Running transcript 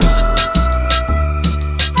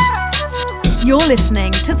You're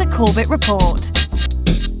listening to the Corbett Report.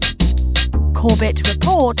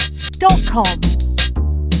 CorbettReport.com.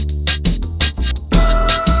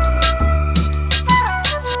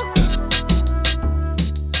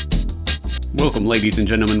 Welcome, ladies and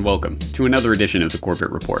gentlemen, welcome to another edition of the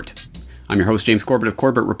Corbett Report. I'm your host, James Corbett of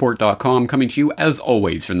CorbettReport.com, coming to you, as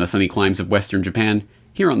always, from the sunny climes of Western Japan,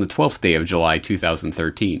 here on the 12th day of July,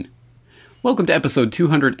 2013. Welcome to episode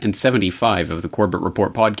 275 of the Corbett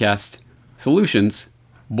Report podcast, Solutions,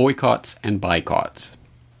 Boycotts, and Buycotts.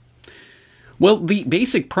 Well, the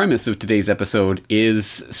basic premise of today's episode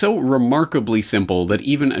is so remarkably simple that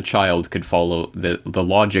even a child could follow the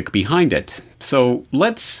logic behind it. So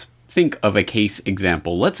let's think of a case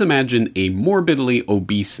example. Let's imagine a morbidly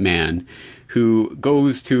obese man who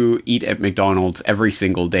goes to eat at McDonald's every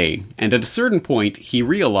single day. And at a certain point, he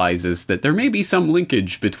realizes that there may be some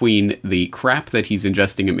linkage between the crap that he's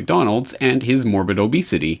ingesting at McDonald's and his morbid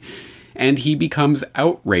obesity. And he becomes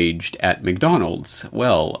outraged at McDonald's.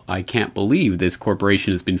 Well, I can't believe this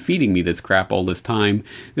corporation has been feeding me this crap all this time.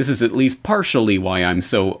 This is at least partially why I'm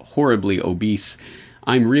so horribly obese.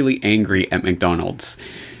 I'm really angry at McDonald's.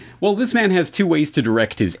 Well, this man has two ways to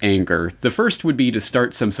direct his anger. The first would be to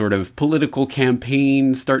start some sort of political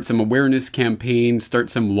campaign, start some awareness campaign,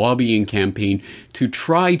 start some lobbying campaign to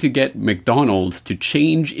try to get McDonald's to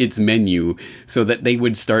change its menu so that they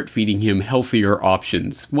would start feeding him healthier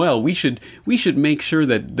options. Well, we should make sure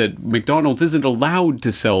that McDonald's isn't allowed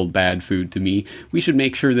to sell bad food to me. We should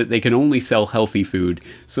make sure that they can only sell healthy food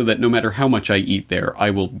so that no matter how much I eat there,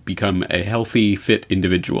 I will become a healthy, fit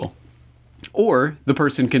individual. Or the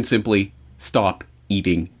person can simply stop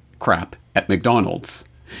eating crap at McDonald's.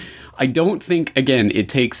 I don't think, again, it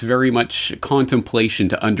takes very much contemplation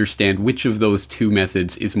to understand which of those two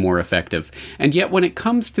methods is more effective. And yet, when it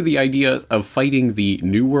comes to the idea of fighting the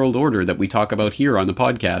New World Order that we talk about here on the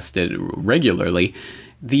podcast regularly,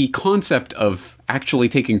 the concept of actually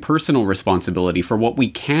taking personal responsibility for what we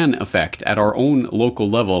can affect at our own local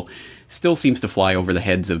level still seems to fly over the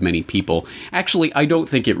heads of many people. Actually, I don't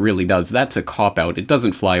think it really does. That's a cop-out. It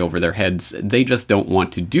doesn't fly over their heads. They just don't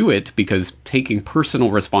want to do it because taking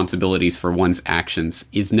personal responsibilities for one's actions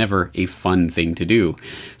is never a fun thing to do.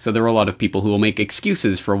 So there are a lot of people who will make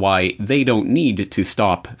excuses for why they don't need to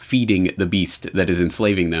stop feeding the beast that is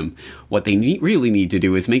enslaving them. What they really need to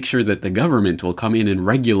do is make sure that the government will come in and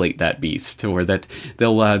regulate that beast, or that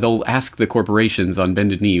they'll ask the corporations on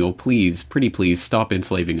bended knee, oh please, pretty please, stop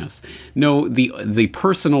enslaving us. No, the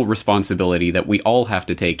personal responsibility that we all have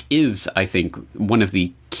to take is, I think, one of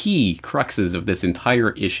the key cruxes of this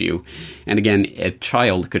entire issue. And again, a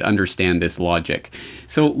child could understand this logic.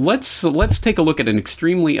 So let's take a look at an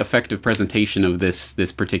extremely effective presentation of this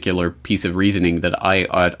particular piece of reasoning that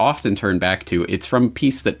I often turn back to. It's from a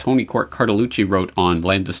piece that Tony Cartolucci wrote on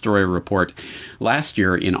Land Destroyer Report last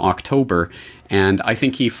year in October. And I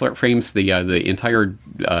think he frames the entire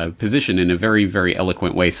position in a very, very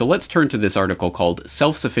eloquent way. So let's turn to this article called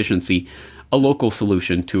Self-Sufficiency, a Local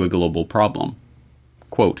Solution to a Global Problem.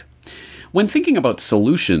 Quote, when thinking about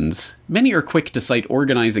solutions, many are quick to cite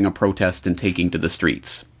organizing a protest and taking to the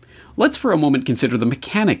streets. Let's for a moment consider the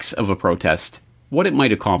mechanics of a protest, what it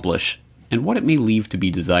might accomplish, and what it may leave to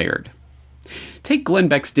be desired. Take Glenn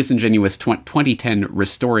Beck's disingenuous 2010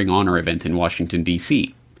 Restoring Honor event in Washington,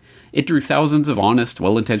 D.C. It drew thousands of honest,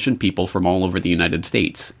 well-intentioned people from all over the United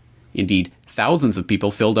States. Indeed, thousands of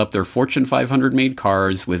people filled up their Fortune 500-made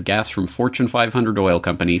cars with gas from Fortune 500 oil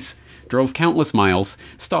companies, drove countless miles,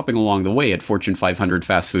 stopping along the way at Fortune 500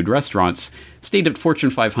 fast food restaurants, stayed at Fortune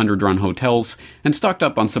 500-run hotels, and stocked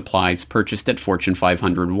up on supplies purchased at Fortune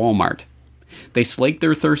 500 Walmart. They slaked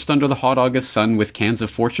their thirst under the hot August sun with cans of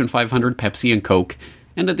Fortune 500 Pepsi and Coke,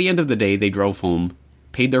 and at the end of the day they drove home,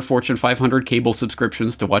 paid their Fortune 500 cable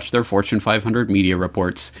subscriptions to watch their Fortune 500 media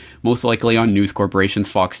reports, most likely on News Corporation's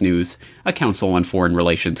Fox News, a Council on Foreign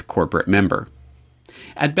Relations corporate member.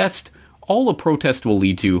 At best, all a protest will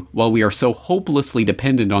lead to, while we are so hopelessly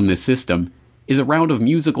dependent on this system, is a round of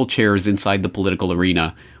musical chairs inside the political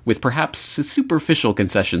arena, with perhaps superficial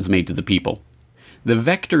concessions made to the people. The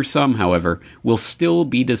vector sum, however, will still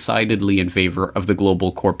be decidedly in favor of the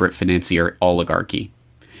global corporate financier oligarchy.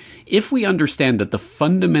 If we understand that the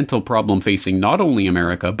fundamental problem facing not only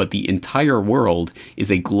America, but the entire world is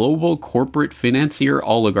a global corporate financier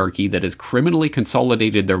oligarchy that has criminally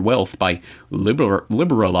consolidated their wealth by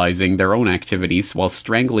liberalizing their own activities while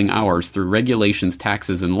strangling ours through regulations,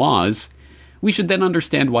 taxes, and laws, we should then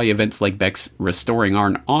understand why events like Beck's Restoring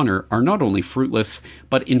Honor are not only fruitless,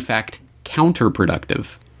 but in fact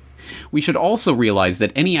counterproductive. We should also realize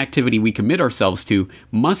that any activity we commit ourselves to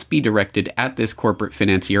must be directed at this corporate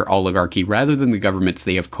financier oligarchy rather than the governments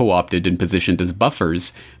they have co-opted and positioned as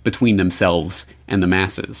buffers between themselves and the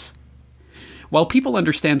masses. While people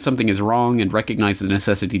understand something is wrong and recognize the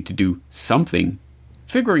necessity to do something,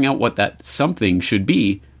 figuring out what that something should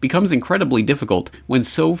be becomes incredibly difficult when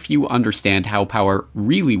so few understand how power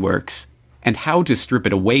really works and how to strip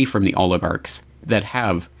it away from the oligarchs that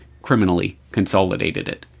have criminally consolidated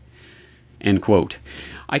it. End quote.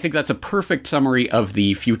 I think that's a perfect summary of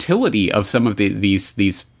the futility of some of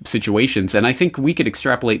these situations, and I think we could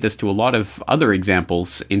extrapolate this to a lot of other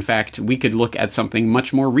examples. In fact, we could look at something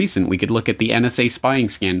much more recent. We could look at the NSA spying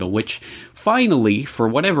scandal, which finally, for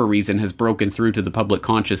whatever reason, has broken through to the public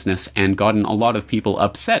consciousness and gotten a lot of people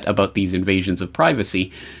upset about these invasions of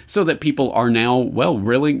privacy, so that people are now, well,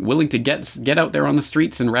 willing to get out there on the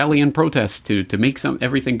streets and rally and protest to make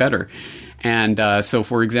everything better. And so,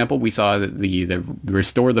 for example, we saw the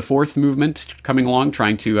Restore the Fourth movement coming along,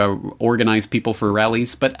 trying to organize people for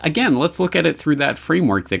rallies. But again, let's look at it through that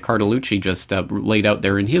framework that Cartolucci just laid out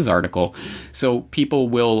there in his article. So people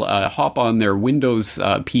will hop on their Windows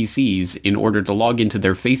PCs in order to log into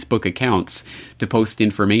their Facebook accounts to post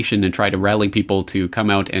information and try to rally people to come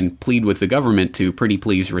out and plead with the government to pretty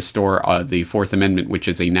please restore the Fourth Amendment, which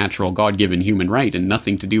is a natural God-given human right and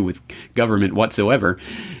nothing to do with government whatsoever.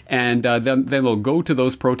 And then they'll go to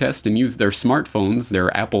those protests and use their smartphones,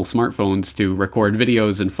 their Apple smartphones, to record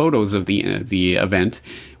videos and photos of the event,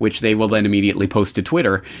 which they will then immediately post to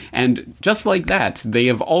Twitter. And just like that, they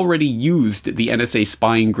have already used the NSA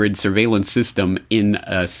spying grid surveillance system in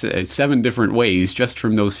 7 different ways just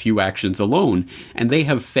from those few actions alone. And they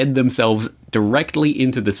have fed themselves directly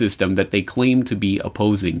into the system that they claim to be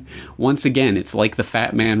opposing. Once again, it's like the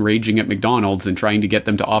fat man raging at McDonald's and trying to get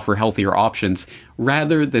them to offer healthier options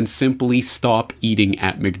rather than simply stop eating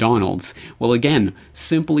at McDonald's. Well, again,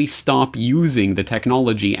 simply stop using the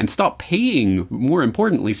technology and stop paying, more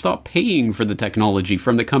importantly, stop paying for the technology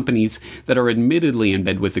from the companies that are admittedly in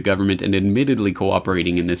bed with the government and admittedly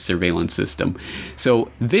cooperating in this surveillance system.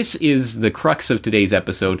 So this is the crux of today's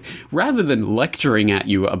episode. Rather than lecturing at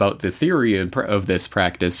you about the theory of this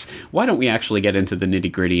practice, why don't we actually get into the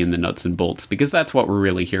nitty-gritty and the nuts and bolts? Because that's what we're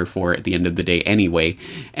really here for at the end of the day anyway.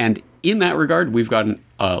 And in that regard, we've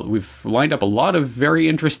lined up a lot of very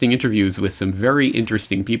interesting interviews with some very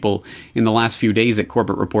interesting people in the last few days at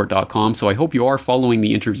CorbettReport.com. So I hope you are following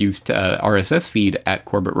the interviews to RSS feed at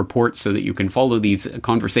Corbett Report so that you can follow these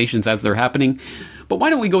conversations as they're happening. But why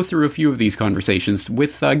don't we go through a few of these conversations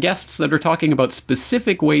with guests that are talking about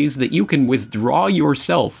specific ways that you can withdraw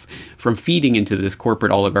yourself from feeding into this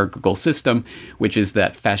corporate oligarchical system, which is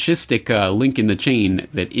that fascistic link in the chain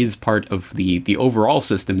that is part of the overall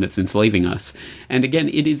system that's enslaving us. And again,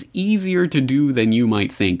 it is easier to do than you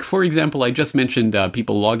might think. For example, I just mentioned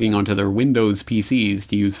people logging onto their Windows PCs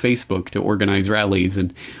to use Facebook to organize rallies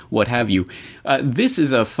and what have you. This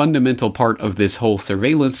is a fundamental part of this whole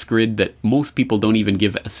surveillance grid that most people don't even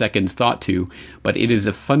give a second's thought to, but it is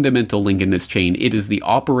a fundamental link in this chain. It is the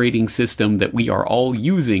operating system that we are all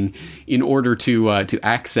using in order to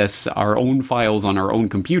access our own files on our own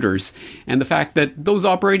computers, and the fact that those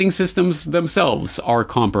operating systems themselves are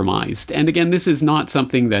compromised. And again, this is not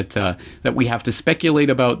something that we have to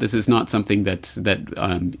speculate about. This is not something that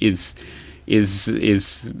is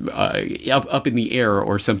up in the air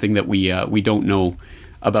or something that we don't know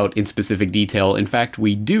about in specific detail. In fact,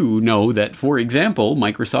 we do know that, for example,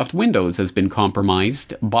 Microsoft Windows has been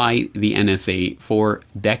compromised by the NSA for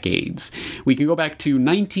decades. We can go back to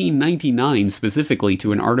 1999 specifically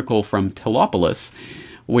to an article from Telopolis,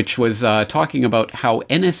 which was talking about how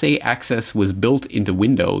NSA access was built into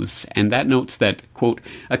Windows, and that notes that, quote,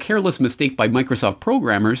 a careless mistake by Microsoft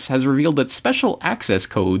programmers has revealed that special access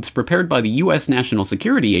codes prepared by the U.S. National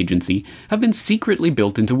Security Agency have been secretly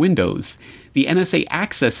built into Windows. The NSA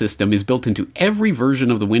access system is built into every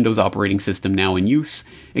version of the Windows operating system now in use,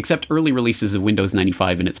 except early releases of Windows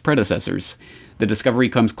 95 and its predecessors. The discovery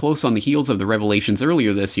comes close on the heels of the revelations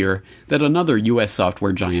earlier this year that another U.S.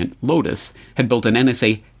 software giant, Lotus, had built an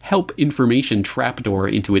NSA help information trapdoor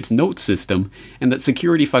into its notes system, and that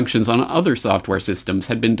security functions on other software systems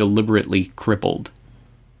had been deliberately crippled.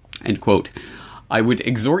 End quote. I would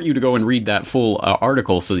exhort you to go and read that full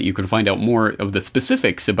article so that you can find out more of the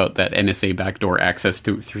specifics about that NSA backdoor access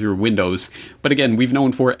through Windows. But again, we've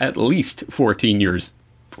known for at least 14 years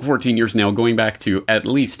now, going back to at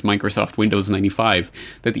least Microsoft Windows 95,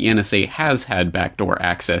 that the NSA has had backdoor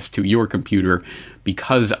access to your computer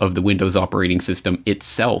because of the Windows operating system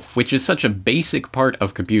itself, which is such a basic part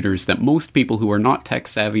of computers that most people who are not tech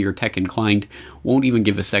savvy or tech inclined won't even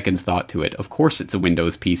give a second's thought to it. Of course it's a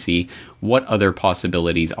Windows PC. What other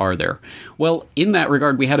possibilities are there? Well, in that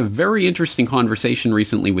regard, we had a very interesting conversation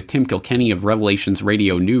recently with Tim Kilkenny of Revelations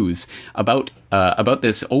Radio News about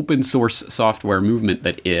this open source software movement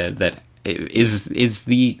that is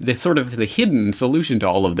the sort of the hidden solution to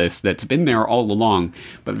all of this that's been there all along,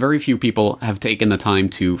 but very few people have taken the time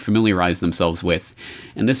to familiarize themselves with.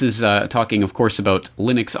 And this is talking, of course, about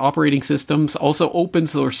Linux operating systems, also open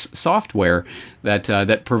source software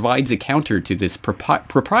that provides a counter to this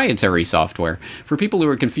proprietary software. For people who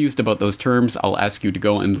are confused about those terms, I'll ask you to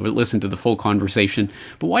go and listen to the full conversation.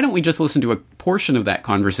 But why don't we just listen to a portion of that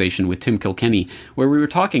conversation with Tim Kilkenny, where we were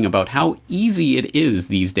talking about how easy it is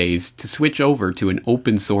these days to switch over to an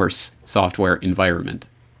open source software environment.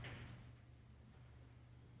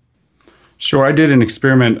 Sure, I did an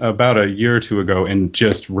experiment about a year or two ago and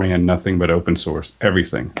just ran nothing but open source,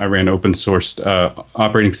 everything. I ran open source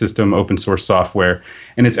operating system, open source software,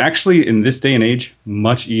 and it's actually, in this day and age,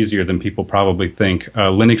 much easier than people probably think.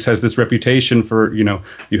 Linux has this reputation for,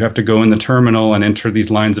 you have to go in the terminal and enter these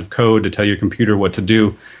lines of code to tell your computer what to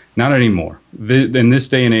do. Not anymore. In this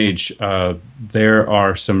day and age, there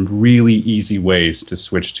are some really easy ways to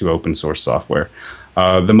switch to open source software.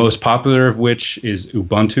 The most popular of which is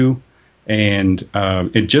Ubuntu. And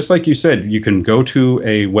just like you said, you can go to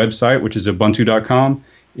a website, which is ubuntu.com,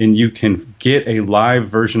 and you can get a live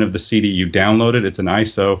version of the CD. You download it. It's an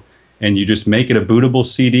ISO. And you just make it a bootable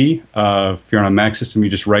CD. If you're on a Mac system, you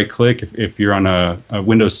just right-click. If you're on a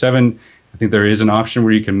Windows 7, I think there is an option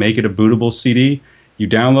where you can make it a bootable CD. You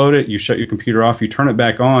download it, you shut your computer off, you turn it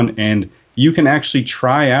back on, and you can actually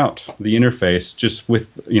try out the interface just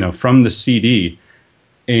with, from the CD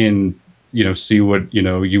and, see what,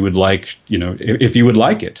 you would like, if you would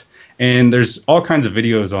like it. And there's all kinds of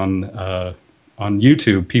videos on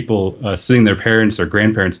YouTube, people sitting their parents or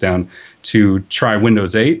grandparents down to try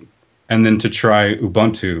Windows 8 and then to try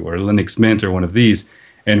Ubuntu or Linux Mint or one of these.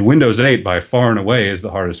 And Windows 8, by far and away, is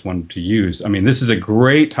the hardest one to use. I mean, this is a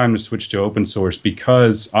great time to switch to open source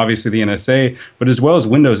because, obviously, the NSA, but as well as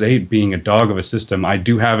Windows 8 being a dog of a system. I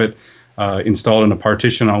do have it installed in a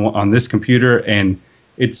partition on this computer, and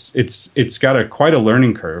it's got quite a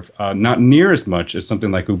learning curve. Not near as much as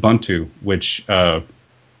something like Ubuntu, which,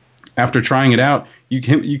 after trying it out,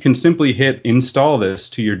 you can simply hit install this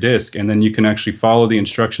to your disk, and then you can actually follow the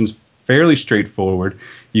instructions fairly straightforward.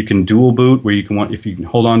 You can dual boot, where if you can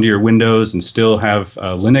hold on to your Windows and still have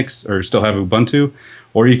Linux or still have Ubuntu,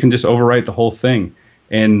 or you can just overwrite the whole thing.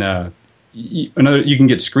 And you can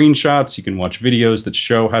get screenshots, you can watch videos that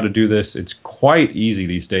show how to do this. It's quite easy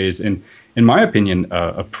these days, and in my opinion,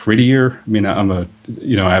 a prettier. I mean,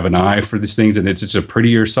 I have an eye for these things, and it's just a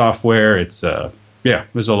prettier software. It's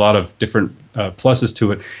there's a lot of different pluses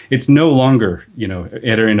to it. It's no longer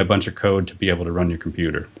entering a bunch of code to be able to run your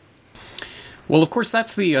computer. Well, of course,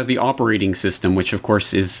 that's the operating system, which, of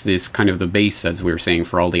course, is kind of the base, as we were saying,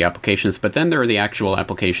 for all the applications. But then there are the actual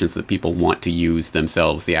applications that people want to use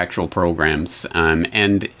themselves, the actual programs.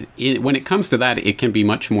 When it comes to that, it can be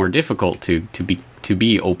much more difficult to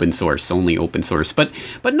be open source, only open source, but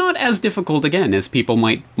not as difficult, again, as people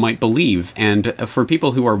might believe. And for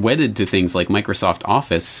people who are wedded to things like Microsoft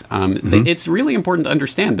Office, it's really important to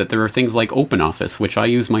understand that there are things like OpenOffice, which I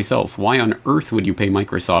use myself. Why on earth would you pay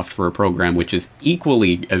Microsoft for a program which is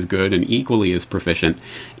equally as good and equally as proficient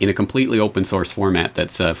in a completely open source format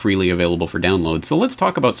that's freely available for download? So let's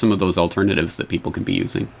talk about some of those alternatives that people can be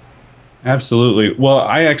using. Absolutely. Well,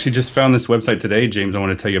 I actually just found this website today, James. I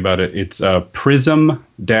want to tell you about it. It's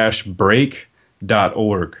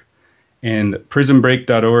prism-break.org. And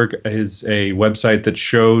prismbreak.org is a website that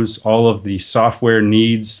shows all of the software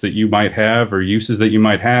needs that you might have or uses that you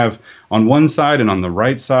might have on one side, and on the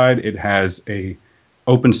right side, it has a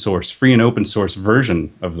open source, free and open source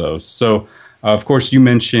version of those. So, of course, you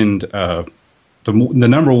mentioned the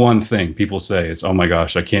number one thing people say is, "Oh my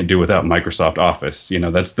gosh, I can't do without Microsoft Office."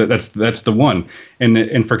 That's the one.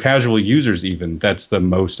 And for casual users, even that's the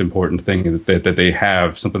most important thing that they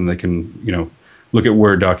have something they can look at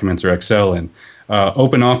Word documents or Excel in.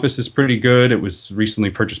 OpenOffice is pretty good. It was recently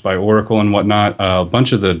purchased by Oracle and whatnot. A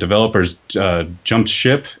bunch of the developers jumped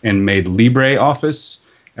ship and made LibreOffice,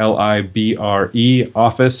 Libre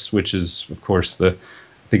Office, which is, of course, I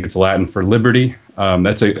think it's Latin for liberty.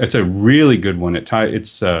 That's a really good one.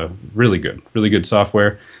 It's really good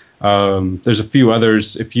software. There's a few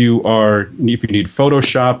others. If you need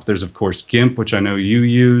Photoshop, there's of course GIMP, which I know you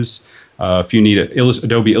use. If you need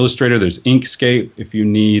Adobe Illustrator, there's Inkscape. If you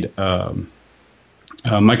need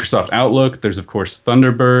Microsoft Outlook. There's, of course,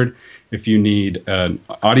 Thunderbird. If you need an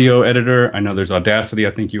audio editor, I know there's Audacity.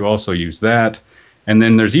 I think you also use that. And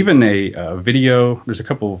then there's even a video. There's a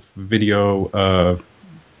couple of video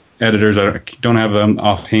editors. I don't have them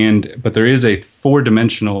offhand, but there is a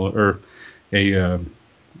four-dimensional or a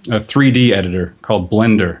 3D editor called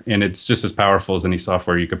Blender, and it's just as powerful as any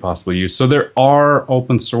software you could possibly use. So there are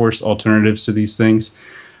open source alternatives to these things.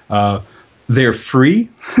 They're free,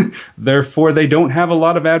 therefore they don't have a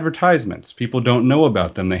lot of advertisements. People don't know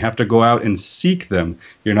about them. They have to go out and seek them.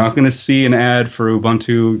 You're not going to see an ad for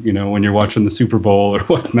Ubuntu, when you're watching the Super Bowl or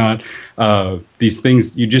whatnot. These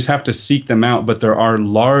things, you just have to seek them out, but there are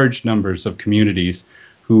large numbers of communities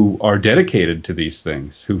who are dedicated to these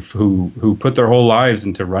things, who put their whole lives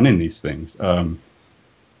into running these things.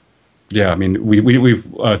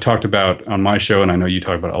 We've talked about on my show, and I know you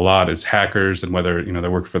talk about it a lot, is hackers and whether they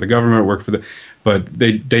work for the government, but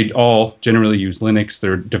they all generally use Linux.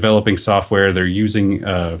 They're developing software. They're using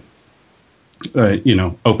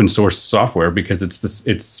open source software because it's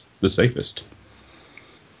the safest.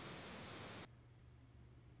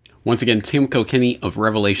 Once again, Tim Kilkenny of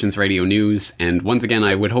Revelations Radio News, and once again,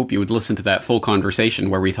 I would hope you would listen to that full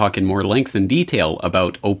conversation where we talk in more length and detail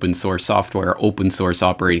about open source software, open source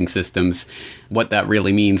operating systems, what that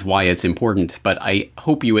really means, why it's important. But I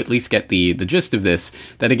hope you at least get the gist of this,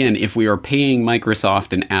 that again, if we are paying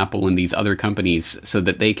Microsoft and Apple and these other companies so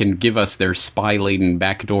that they can give us their spy-laden,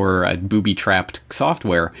 backdoor, booby-trapped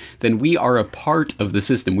software, then we are a part of the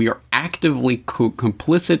system. We are actively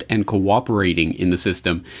complicit and cooperating in the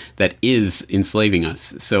system that is enslaving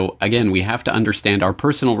us. So again, we have to understand our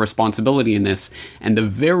personal responsibility in this, and the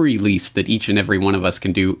very least that each and every one of us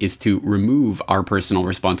can do is to remove our personal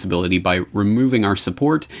responsibility by removing our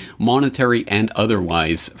support, monetary and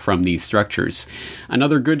otherwise, from these structures.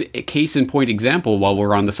 Another good case in point example while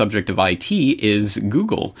we're on the subject of IT is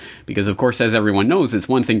Google, because of course, as everyone knows, it's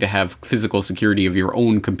one thing to have physical security of your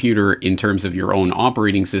own computer in terms of your own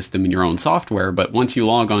operating system and your own software, but once you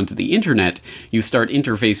log onto the internet, you start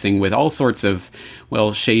interfacing with all sorts of,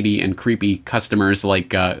 shady and creepy customers like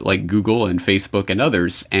Google and Facebook and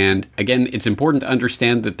others. And again, it's important to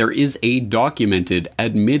understand that there is a documented,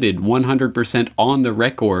 admitted, 100% on the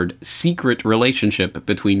record secret relationship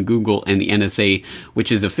between Google and the NSA,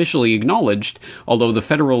 which is officially acknowledged, although the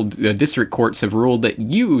federal district courts have ruled that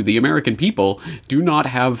you, the American people, do not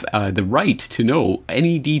have the right to know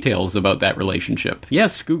any details about that relationship.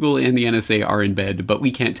 Yes, Google and the NSA are in bed, but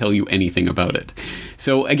we can't tell you anything about it.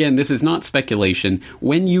 So again, this is not speculation.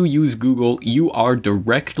 When you use Google, you are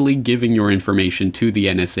directly giving your information to the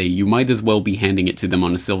NSA. You might as well be handing it to them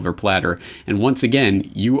on a silver platter. And once again,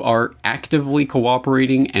 you are actively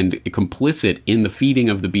cooperating and complicit in the feeding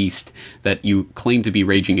of the beast that you claim to be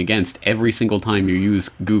raging against every single time you use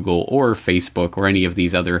Google or Facebook or any of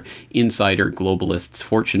these other insider globalists,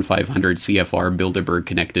 Fortune 500, CFR, Bilderberg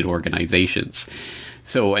connected organizations.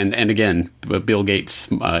 So, and again, Bill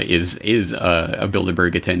Gates is a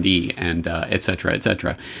Bilderberg attendee, and et cetera, et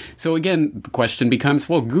cetera. So again, the question becomes,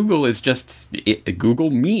 well, Google is Google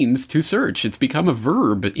means to search. It's become a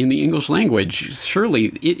verb in the English language. Surely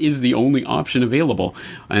it is the only option available.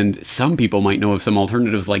 And some people might know of some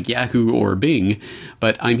alternatives like Yahoo or Bing,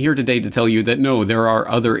 but I'm here today to tell you that no, there are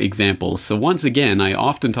other examples. So once again, I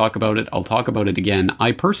often talk about it. I'll talk about it again.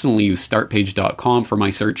 I personally use startpage.com for my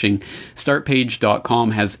searching. Startpage.com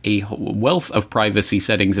has a wealth of privacy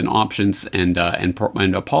settings and options and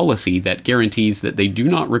a policy that guarantees that they do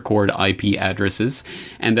not record IP addresses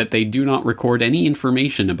and that they do not record any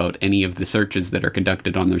information about any of the searches that are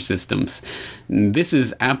conducted on their systems. This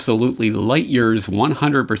is absolutely light years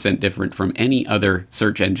 100% different from any other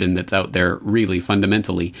search engine that's out there, really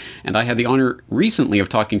fundamentally. And I had the honor recently of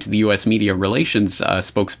talking to the U.S. Media Relations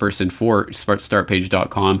spokesperson for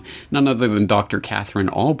startpage.com, none other than Dr. Catherine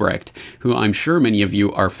Albrecht, who I'm sure many of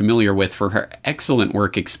you are familiar with for her excellent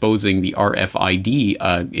work exposing the RFID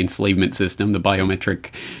enslavement system, the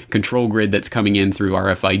biometric control grid that's coming in through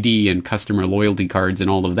RFID and customer loyalty cards and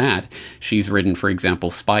all of that. She's written, for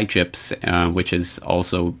example, Spy Chips, which has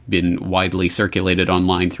also been widely circulated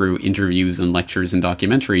online through interviews and lectures and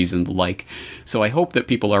documentaries and the like. So I hope that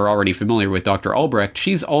people are already familiar with Dr. Albrecht.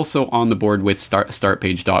 She's also on the board with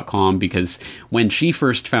startpage.com because when she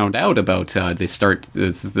first found out about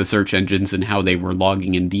the search engines and how they were were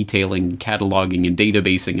logging and detailing, cataloging and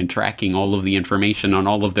databasing and tracking all of the information on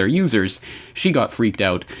all of their users, she got freaked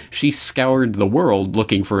out. She scoured the world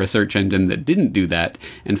looking for a search engine that didn't do that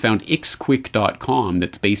and found xquick.com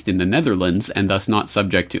that's based in the Netherlands and thus not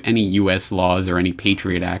subject to any US laws or any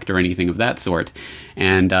Patriot Act or anything of that sort.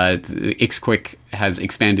 And xquick has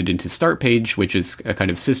expanded into Startpage, which is a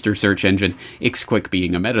kind of sister search engine, xquick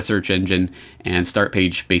being a meta search engine, and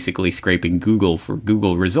Startpage basically scraping Google for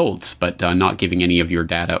Google results, but not giving any of your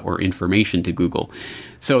data or information to Google.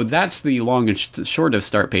 So that's the long and short of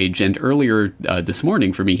Startpage, and earlier this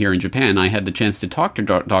morning for me here in Japan, I had the chance to talk to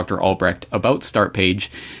Dr. Albrecht about Startpage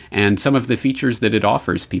and some of the features that it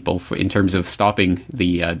offers people in terms of stopping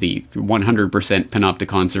the 100%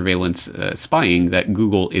 panopticon surveillance spying that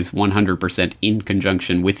Google is 100% in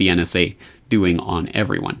conjunction with the NSA doing on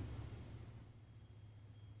everyone.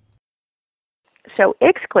 So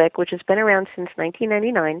xquick, which has been around since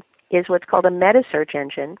 1999, is what's called a meta search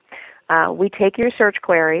engine. We take your search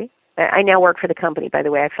query. I now work for the company, by the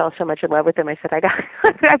way. I fell so much in love with them. I said,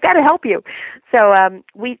 I've got to help you. So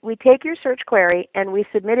we take your search query and we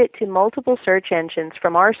submit it to multiple search engines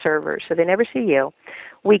from our servers, so they never see you.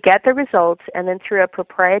 We get the results, and then through a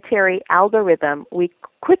proprietary algorithm, we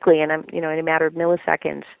quickly, in a matter of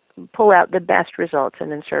milliseconds, pull out the best results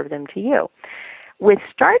and then serve them to you. With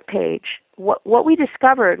Startpage, what we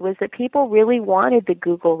discovered was that people really wanted the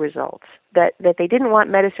Google results, that they didn't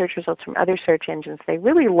want meta search results from other search engines. They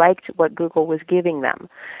really liked what Google was giving them.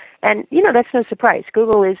 And, that's no surprise.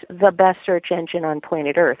 Google is the best search engine on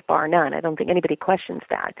planet Earth, bar none. I don't think anybody questions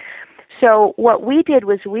that. So what we did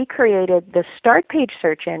was we created the Startpage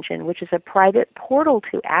search engine, which is a private portal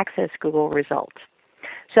to access Google results.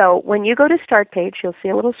 So when you go to Startpage, you'll see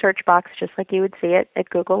a little search box just like you would see it at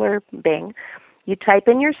Google or Bing. You type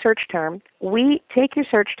in your search term. We take your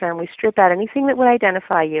search term. We strip out anything that would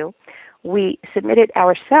identify you. We submit it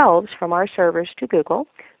ourselves from our servers to Google.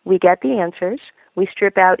 We get the answers. We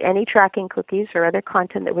strip out any tracking cookies or other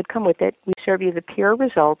content that would come with it. We serve you the pure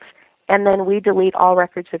results, and then we delete all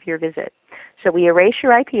records of your visit. So we erase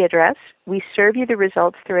your IP address. We serve you the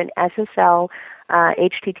results through an SSL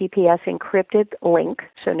HTTPS encrypted link,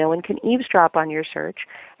 so no one can eavesdrop on your search.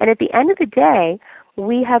 And at the end of the day,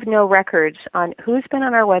 we have no records on who's been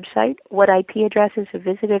on our website, what IP addresses have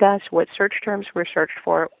visited us, what search terms were searched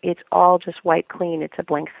for. It's all just wiped clean. It's a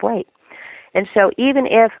blank slate. And so even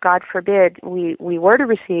if, God forbid, we were to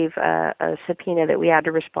receive a subpoena that we had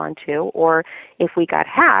to respond to, or if we got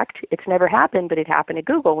hacked, it's never happened, but it happened to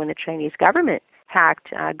Google when the Chinese government hacked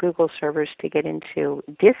Google servers to get into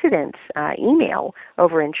dissidents' email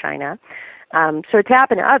over in China. So it's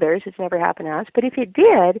happened to others. It's never happened to us. But if it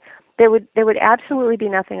did, there would absolutely be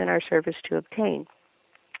nothing on our service to obtain.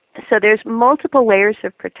 So there's multiple layers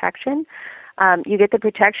of protection. You get the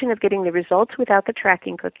protection of getting the results without the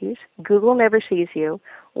tracking cookies. Google never sees you.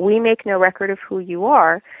 We make no record of who you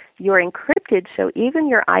are. You're encrypted, so even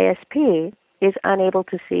your ISP is unable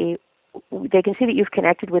to see. They can see that you've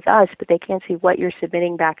connected with us, but they can't see what you're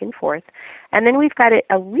submitting back and forth. And then we've got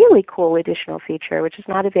a really cool additional feature, which is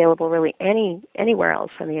not available really anywhere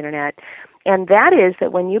else on the Internet. And that is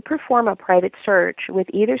that when you perform a private search with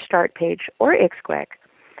either Startpage or xquick,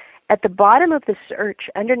 at the bottom of the search,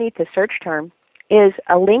 underneath the search term, is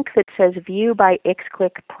a link that says View by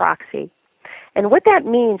xquick Proxy. And what that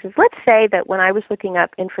means is, let's say that when I was looking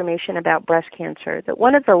up information about breast cancer, that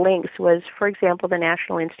one of the links was, for example, the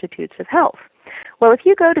National Institutes of Health. Well, if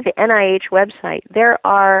you go to the NIH website, there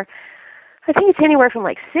are, I think it's anywhere from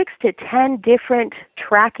like 6 to 10 different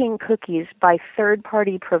tracking cookies by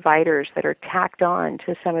third-party providers that are tacked on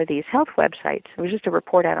to some of these health websites. There was just a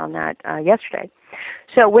report out on that yesterday.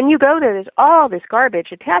 So when you go there, there's all this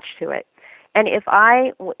garbage attached to it. And if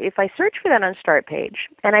I search for that on Startpage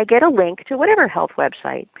and I get a link to whatever health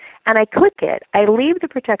website and I click it, I leave the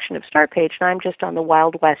protection of Startpage and I'm just on the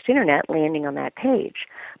Wild West Internet landing on that page.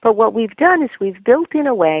 But what we've done is we've built in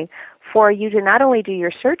a way for you to not only do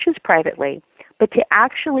your searches privately, but to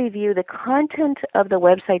actually view the content of the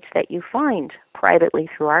websites that you find privately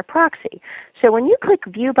through our proxy. So when you click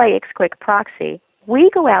View by xquick Proxy,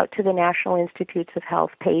 we go out to the National Institutes of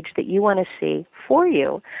Health page that you want to see for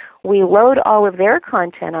you. We load all of their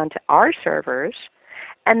content onto our servers,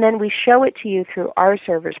 and then we show it to you through our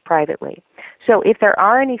servers privately. So if there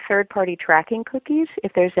are any third-party tracking cookies,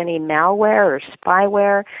 if there's any malware or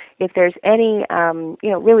spyware, if there's any,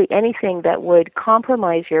 really anything that would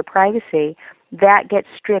compromise your privacy, that gets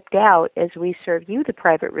stripped out as we serve you the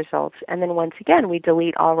private results. And then once again, we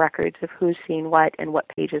delete all records of who's seen what and what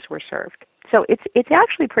pages were served. So it's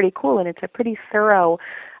actually pretty cool, and it's a pretty thorough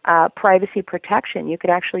privacy protection. You could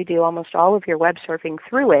actually do almost all of your web surfing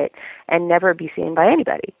through it and never be seen by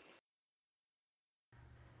anybody.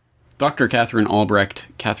 Dr. Catherine Albrecht,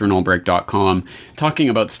 CatherineAlbrecht.com, talking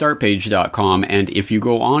about StartPage.com, and if you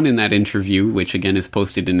go on in that interview, which again is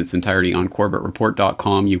posted in its entirety on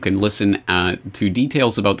CorbettReport.com, you can listen to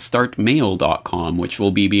details about StartMail.com, which will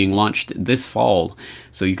be being launched this fall.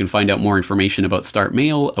 So you can find out more information about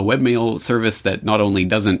StartMail, a webmail service that not only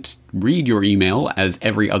doesn't read your email, as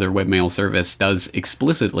every other webmail service does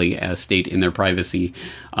explicitly state in their privacy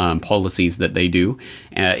policies that they do.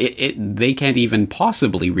 They can't even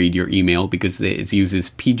possibly read your email because it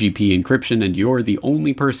uses PGP encryption, and you're the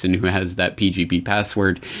only person who has that PGP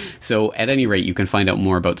password. So at any rate, you can find out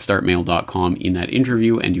more about StartMail.com in that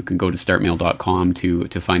interview, and you can go to StartMail.com to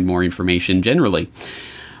find more information generally.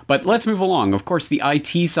 But let's move along. Of course, the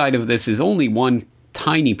IT side of this is only one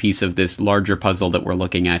tiny piece of this larger puzzle that we're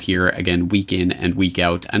looking at here, again, week in and week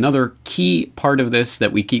out. Another key part of this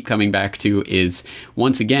that we keep coming back to is,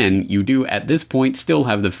 once again, you do at this point still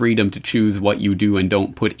have the freedom to choose what you do and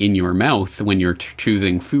don't put in your mouth when you're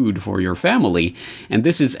choosing food for your family. And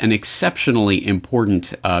this is an exceptionally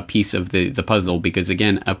important piece of the puzzle because,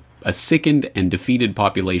 again, a sickened and defeated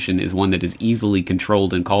population is one that is easily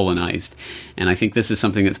controlled and colonized. And I think this is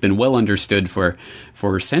something that's been well understood for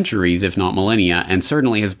centuries, if not millennia, and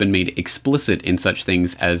certainly has been made explicit in such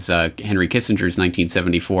things as Henry Kissinger's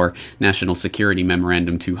 1974 National Security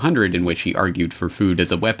Memorandum 200, in which he argued for food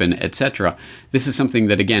as a weapon, etc. This is something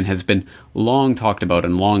that, again, has been long talked about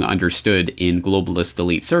and long understood in globalist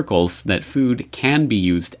elite circles, that food can be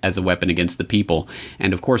used as a weapon against the people.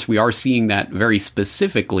 And of course, we are seeing that very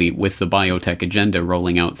specifically with the biotech agenda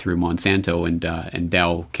rolling out through Monsanto and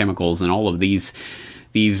Dow Chemicals and all of these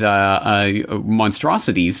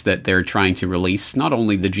monstrosities that they're trying to release, not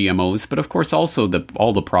only the GMOs, but of course also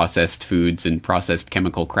all the processed foods and processed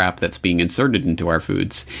chemical crap that's being inserted into our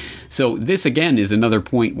foods. So this again is another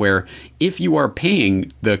point where if you are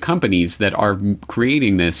paying the companies that are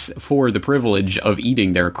creating this for the privilege of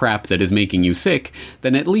eating their crap that is making you sick,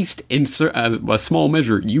 then at least in a small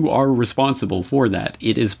measure you are responsible for that.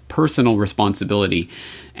 It is personal responsibility.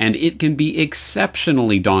 And it can be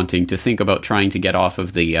exceptionally daunting to think about trying to get off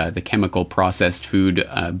of the chemical processed food,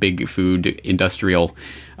 big food, industrial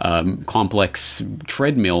complex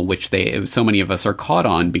treadmill, which so many of us are caught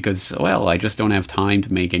on because, well, I just don't have time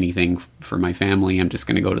to make anything for my family. I'm just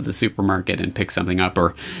going to go to the supermarket and pick something up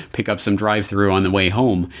or pick up some drive-through on the way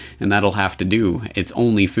home, and that'll have to do. It's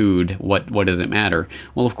only food. What does it matter?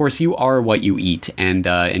 Well, of course, you are what you eat, and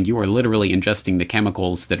you are literally ingesting the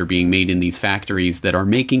chemicals that are being made in these factories that are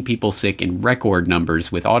making people sick in record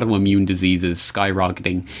numbers with autoimmune diseases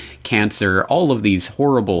skyrocketing, cancer, all of these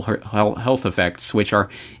horrible health effects, which are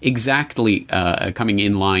exactly coming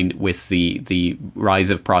in line with the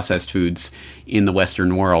rise of processed foods in the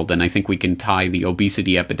Western world. And I think we can tie the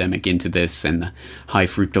obesity epidemic into this, and the high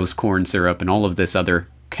fructose corn syrup and all of this other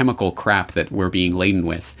chemical crap that we're being laden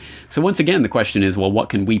with. So once again, the question is, well, what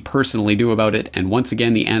can we personally do about it? And once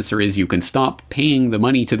again, the answer is you can stop paying the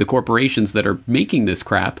money to the corporations that are making this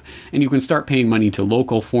crap, and you can start paying money to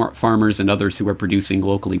local farmers and others who are producing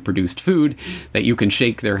locally produced food, that you can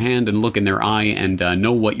shake their hand and look in their eye and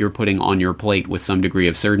know what you're putting on your plate with some degree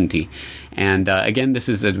of certainty. And again, this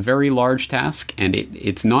is a very large task, and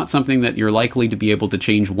it's not something that you're likely to be able to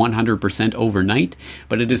change 100% overnight,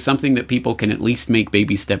 but it is something that people can at least make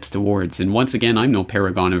baby steps towards. And once again, I'm no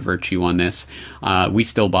paragon of virtue on this. We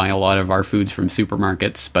still buy a lot of our foods from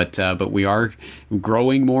supermarkets, but we are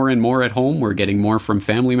growing more and more at home. We're getting more from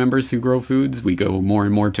family members who grow foods. We go more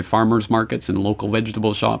and more to farmers markets and local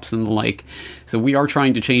vegetable shops and the like. So we are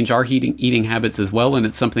trying to change our eating habits as well, and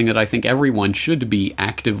it's something that I think everyone should be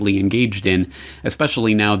actively engaged in,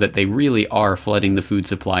 especially now that they really are flooding the food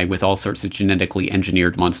supply with all sorts of genetically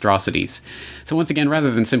engineered monstrosities. So once again,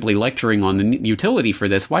 rather than simply lecturing on the utility for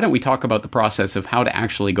this, why don't we talk about the process of how to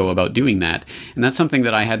actually go about doing that? And that's something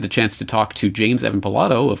that I had the chance to talk to James Evan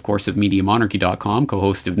Pilato, of course, of MediaMonarchy.com,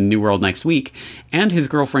 co-host of New World Next Week, and his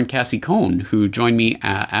girlfriend Cassie Cohn, who joined me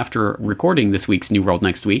after recording this week's New World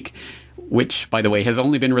Next Week, which, by the way, has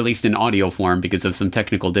only been released in audio form because of some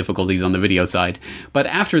technical difficulties on the video side. But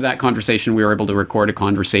after that conversation, we were able to record a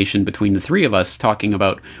conversation between the three of us talking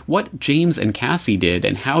about what James and Cassie did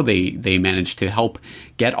and how they managed to help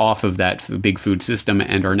get off of that big food system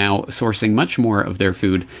and are now sourcing much more of their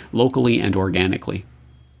food locally and organically.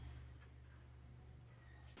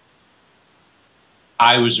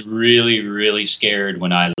 I was really, really scared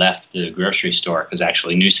when I left the grocery store because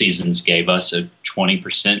actually New Seasons gave us a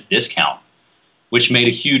 20% discount. which made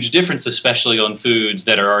a huge difference, especially on foods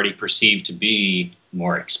that are already perceived to be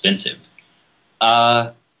more expensive.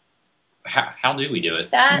 How do we do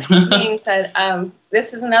it? That being said,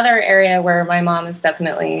 this is another area where my mom is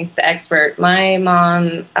definitely the expert. My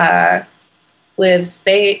mom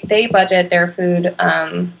they budget their food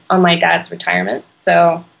on my dad's retirement,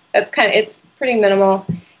 so it's pretty minimal,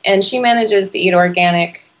 and she manages to eat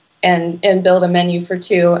organic and build a menu for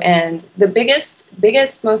two. And the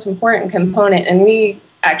biggest, most important component, and we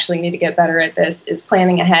actually need to get better at this, is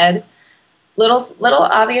planning ahead. Little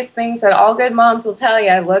obvious things that all good moms will tell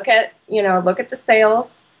you. Look at the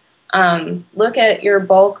sales. Look at your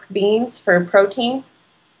bulk beans for protein.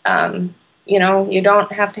 You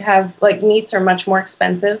don't have to have, like, meats are much more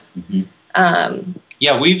expensive. Mm-hmm.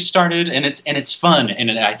 Yeah, we've started, and it's fun.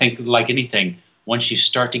 And I think, like anything, once you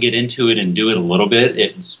start to get into it and do it a little bit,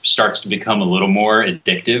 it starts to become a little more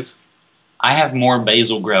addictive. I have more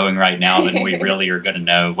basil growing right now than we really are going to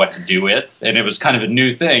know what to do with. And it was kind of a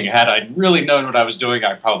new thing. Had I really known what I was doing,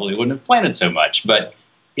 I probably wouldn't have planted so much. But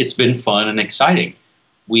it's been fun and exciting.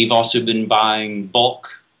 We've also been buying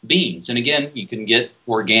bulk beans. And again, you can get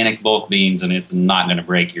organic bulk beans, and it's not going to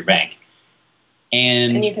break your bank.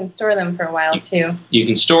 And you can store them for a while, too. You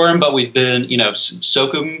can store them, but we've been,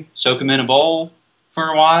 soak them in a bowl for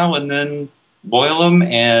a while, and then boil them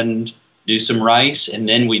and do some rice, and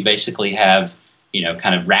then we basically have,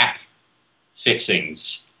 kind of wrap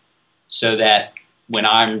fixings, so that when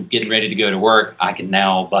I'm getting ready to go to work, I can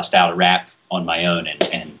now bust out a wrap on my own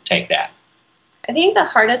and take that. I think the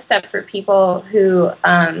hardest step for people who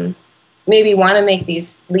maybe want to make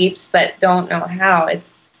these leaps but don't know how,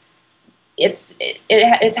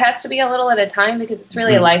 it has to be a little at a time, because it's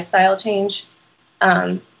really a lifestyle change.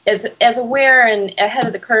 As aware and ahead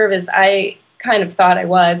of the curve as I kind of thought I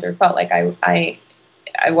was, or felt like I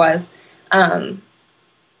was, to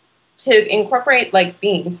incorporate, like,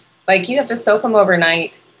 beans. Like, you have to soak them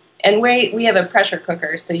overnight, and we have a pressure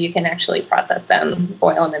cooker, so you can actually process them,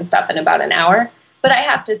 boil them and stuff in about an hour. But I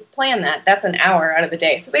have to plan that. That's an hour out of the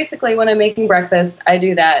day. So basically, when I'm making breakfast, I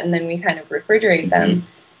do that, and then we kind of refrigerate them.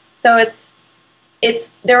 So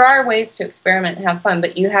there are ways to experiment and have fun,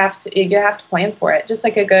 but you have to plan for it. Just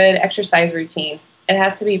like a good exercise routine, it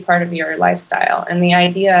has to be part of your lifestyle. And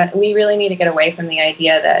we really need to get away from the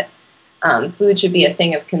idea that food should be a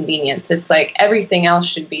thing of convenience. It's like everything else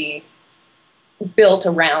should be built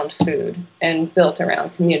around food and built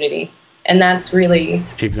around community. And that's really...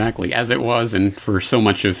 Exactly, as it was, and for so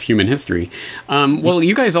much of human history. Well,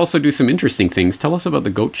 you guys also do some interesting things. Tell us about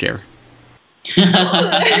the goat chair.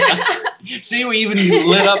 See, we even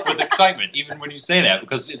lit up with excitement, even when you say that,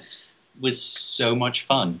 because it was so much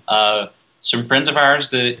fun. Some friends of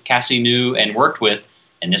ours that Cassie knew and worked with,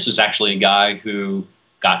 and this was actually a guy who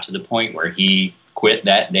got to the point where he quit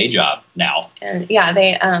that day job now. And yeah,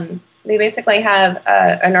 they basically have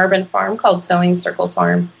an urban farm called Sewing Circle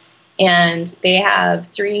Farm, and they have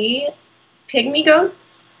 3 pygmy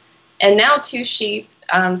goats, and now 2 sheep,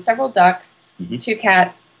 several ducks, 2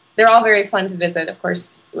 cats. They're all very fun to visit. Of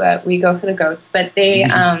course, we go for the goats, but they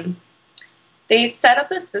set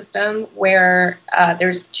up a system where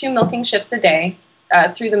there's 2 milking shifts a day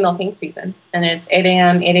through the milking season, and it's 8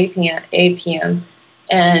 a.m., 8 p.m.,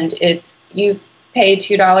 and you pay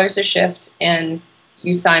 $2 a shift, and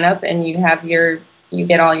you sign up, and you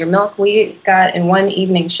get all your milk. We got, in one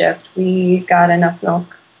evening shift, we got enough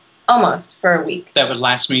milk almost for a week. That would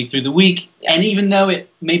last me through the week, and even though it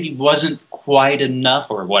maybe wasn't quite enough,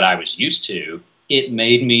 or what I was used to, it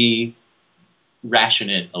made me ration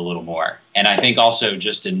it a little more. And I think also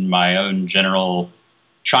just in my own general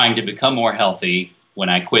trying to become more healthy, when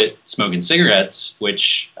I quit smoking cigarettes,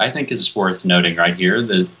 which I think is worth noting right here,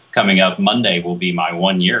 that coming up Monday will be my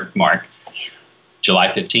 1-year mark, July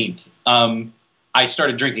 15th. I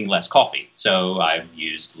started drinking less coffee, so I've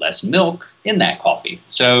used less milk in that coffee.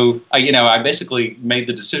 So, I basically made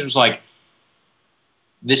the decisions like,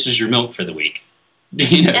 this is your milk for the week.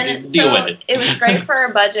 Deal with it. It was great for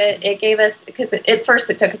our budget. It gave us, because at first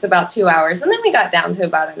it took us about 2 hours, and then we got down to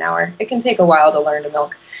about an hour. It can take a while to learn to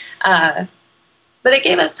milk. But it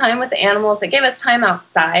gave us time with the animals. It gave us time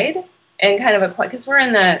outside, and kind of because we're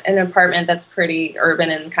in an apartment that's pretty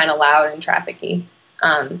urban and kind of loud and trafficky.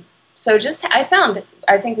 So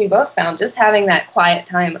I think we both found just having that quiet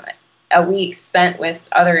time a week spent with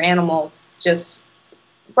other animals just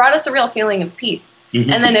brought us a real feeling of peace.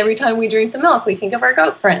 Mm-hmm. And then every time we drink the milk, we think of our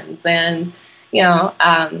goat friends. And,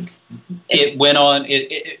 it went on,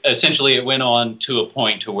 essentially it went on to a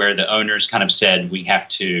point to where the owners kind of said,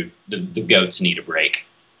 the goats need a break,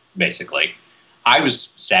 basically. I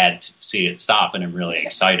was sad to see it stop, and I'm really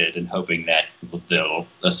excited and hoping that they'll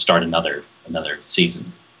start another another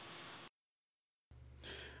season.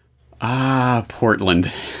 Ah,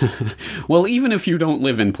 Portland. Well, even if you don't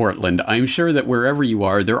live in Portland, I'm sure that wherever you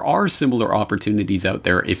are, there are similar opportunities out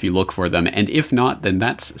there if you look for them. And if not, then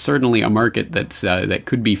that's certainly a market that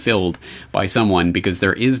could be filled by someone, because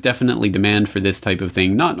there is definitely demand for this type of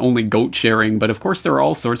thing. Not only goat sharing, but of course there are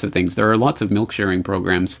all sorts of things. There are lots of milk sharing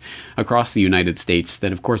programs across the United States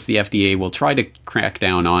that, of course, the FDA will try to crack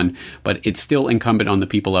down on, but it's still incumbent on the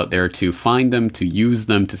people out there to find them, to use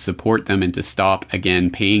them, to support them, and to stop, again,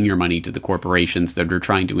 paying your money to the corporations that are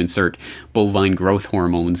trying to insert bovine growth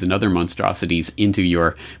hormones and other monstrosities into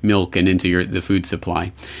your milk and into the food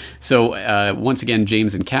supply. So once again,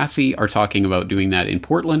 James and Cassie are talking about doing that in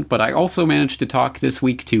Portland, but I also managed to talk this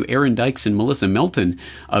week to Aaron Dykes and Melissa Melton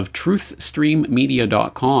of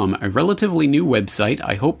truthstreammedia.com, a relatively new website.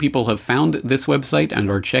 I hope people have found this website and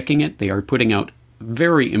are checking it. They are putting out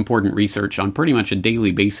very important research on pretty much a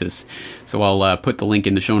daily basis. So I'll put the link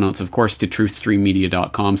in the show notes, of course, to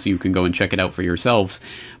truthstreammedia.com so you can go and check it out for yourselves.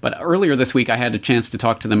 But earlier this week, I had a chance to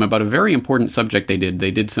talk to them about a very important subject they did.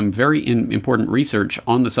 They did some very important research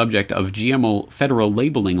on the subject of GMO federal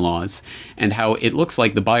labeling laws and how it looks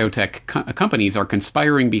like the biotech companies are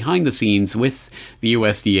conspiring behind the scenes with the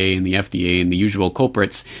USDA and the FDA and the usual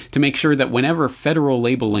culprits to make sure that whenever federal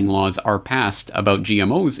labeling laws are passed about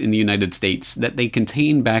GMOs in the United States, that they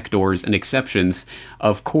contain backdoors and exceptions,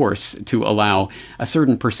 of course, to allow a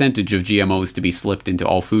certain percentage of GMOs to be slipped into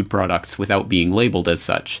all food products without being labeled as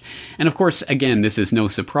such. And of course, again, this is no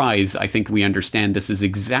surprise. I think we understand this is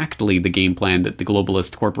exactly the game plan that the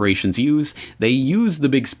globalist corporations use. They use the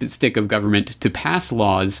big stick of government to pass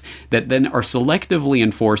laws that then are selectively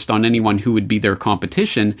enforced on anyone who would be their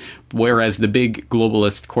competition, whereas the big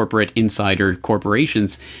globalist corporate insider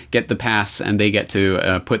corporations get the pass and they get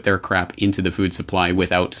to put their crap into the food supply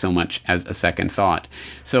without so much as a second thought.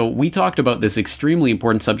 So we talked about this extremely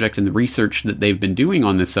important subject and the research that they've been doing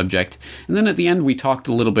on this subject, and then at the end we talked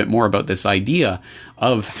a little bit more about this idea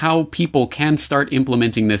of how people can start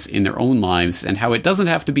implementing this in their own lives and how it doesn't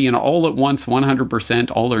have to be an all-at-once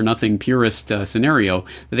 100% all-or-nothing purist scenario,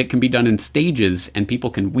 that it can be done in stages and people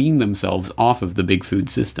can wean themselves off of the big food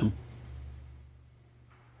system.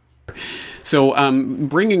 So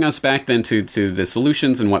bringing us back then to the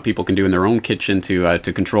solutions and what people can do in their own kitchen to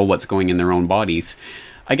control what's going in their own bodies.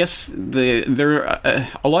 I guess a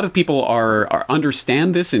lot of people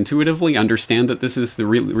understand this intuitively, understand that this is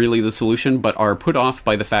really the solution, but are put off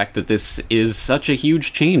by the fact that this is such a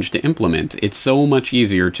huge change to implement. It's so much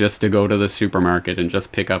easier just to go to the supermarket and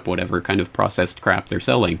just pick up whatever kind of processed crap they're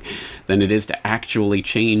selling than it is to actually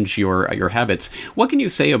change your habits. What can you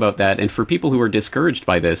say about that? And for people who are discouraged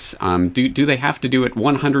by this, do they have to do it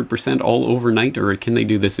 100% all overnight, or can they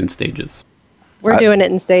do this in stages? We're doing it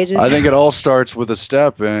in stages. I think it all starts with a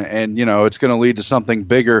step, and you know, it's going to lead to something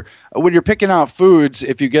bigger. When you're picking out foods,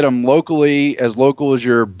 if you get them locally, as local as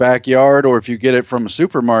your backyard, or if you get it from a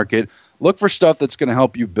supermarket, look for stuff that's going to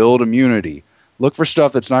help you build immunity. Look for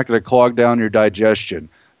stuff that's not going to clog down your digestion.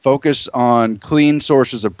 Focus on clean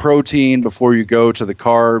sources of protein before you go to the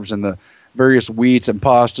carbs and the various wheats and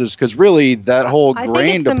pastas, because really that whole grain department... I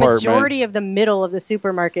think it's the majority of the middle of the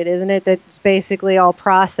supermarket, isn't it? That's basically all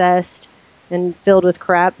processed and filled with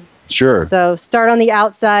crap. Sure. So start on the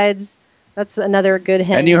outsides. That's another good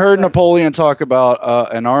hint. And you heard Napoleon talk about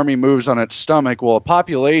an army moves on its stomach. Well, a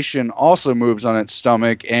population also moves on its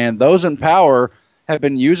stomach, and those in power have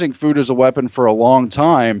been using food as a weapon for a long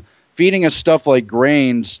time. Feeding us stuff like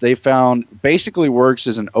grains, they found basically works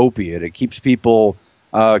as an opiate. It keeps people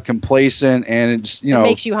complacent, and it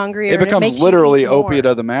makes you hungry. It becomes literally opiate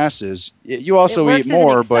of the masses. You also eat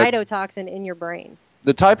more, but cytotoxin in your brain.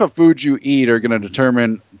 The type of food you eat are going to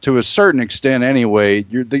determine, to a certain extent anyway,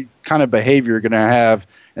 the kind of behavior you're going to have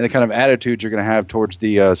and the kind of attitudes you're going to have towards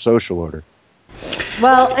the social order.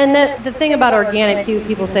 Well, and the thing about organic, too,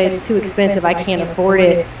 people say it's too expensive, I can't afford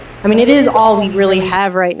it. I mean, it is all we really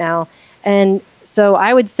have right now. And so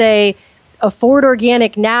I would say afford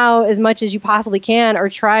organic now as much as you possibly can, or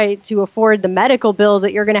try to afford the medical bills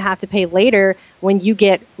that you're going to have to pay later when you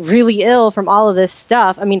get really ill from all of this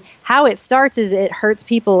stuff. I mean, how it starts is it hurts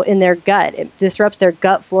people in their gut. It disrupts their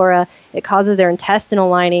gut flora. It causes their intestinal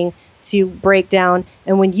lining to break down.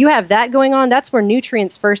 And when you have that going on, that's where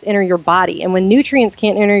nutrients first enter your body. And when nutrients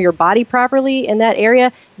can't enter your body properly in that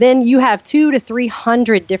area, then you have 200 to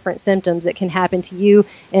 300 different symptoms that can happen to you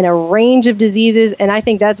in a range of diseases. And I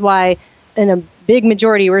think that's why in a big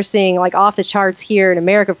majority, we're seeing like off the charts here in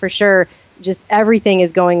America for sure, just everything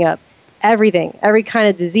is going up. Everything, every kind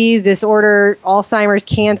of disease, disorder, Alzheimer's,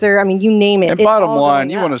 cancer, I mean, you name it. And bottom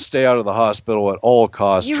line, you want to stay out of the hospital at all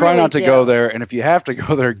costs. Try not to go there. And if you have to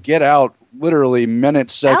go there, get out literally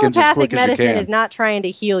minutes, seconds, as quick Allopathic as you medicine can. is not trying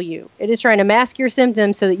to heal you. It is trying to mask your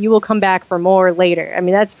symptoms so that you will come back for more later. I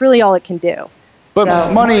mean, that's really all it can do.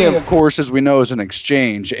 But money, of course, as we know, is an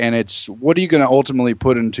exchange, and it's what are you going to ultimately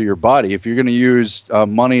put into your body? If you're going to use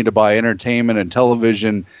money to buy entertainment and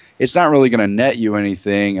television, it's not really going to net you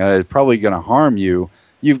anything. It's probably going to harm you.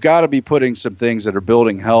 You've got to be putting some things that are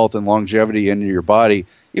building health and longevity into your body,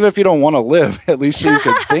 even if you don't want to live, at least so you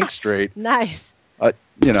can think straight. Nice.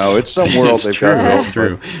 It's some world they've got built. It's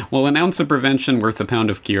true. Well, an ounce of prevention worth a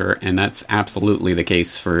pound of cure, and that's absolutely the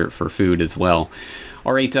case for food as well.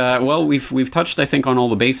 All right. Well, we've touched, I think, on all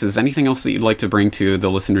the bases. Anything else that you'd like to bring to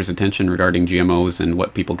the listeners' attention regarding GMOs and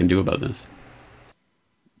what people can do about this?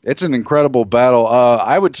 It's an incredible battle.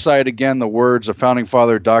 I would cite again the words of founding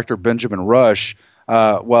father Dr. Benjamin Rush.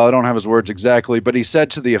 Well, I don't have his words exactly, but he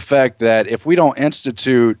said to the effect that if we don't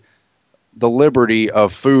institute the liberty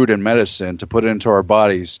of food and medicine to put into our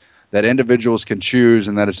bodies, that individuals can choose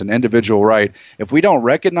and that it's an individual right, if we don't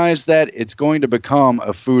recognize that, it's going to become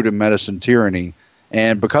a food and medicine tyranny.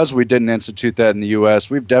 And because we didn't institute that in the U.S.,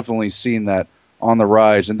 we've definitely seen that on the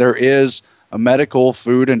rise. And there is a medical,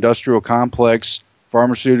 food, industrial complex.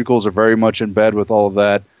 Pharmaceuticals are very much in bed with all of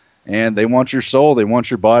that. And they want your soul, they want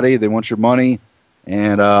your body, they want your money.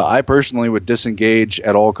 And I personally would disengage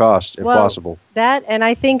at all costs if possible. That, and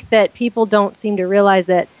I think that people don't seem to realize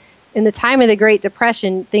that in the time of the Great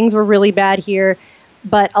Depression, things were really bad here.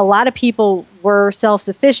 But a lot of people were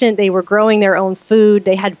self-sufficient. They were growing their own food.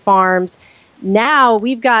 They had farms. Now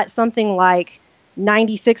we've got something like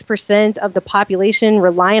 96% of the population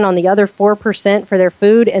relying on the other 4% for their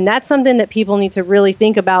food. And that's something that people need to really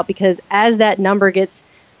think about, because as that number gets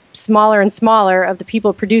smaller and smaller of the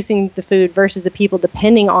people producing the food versus the people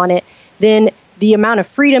depending on it, then the amount of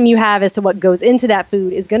freedom you have as to what goes into that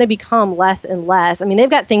food is going to become less and less. I mean, they've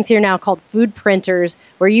got things here now called food printers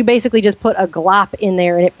where you basically just put a glop in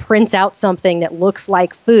there and it prints out something that looks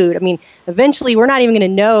like food. I mean, eventually we're not even going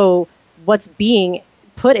to know what's being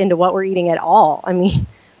put into what we're eating at all. I mean,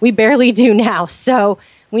 we barely do now. So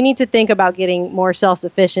we need to think about getting more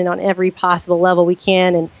self-sufficient on every possible level we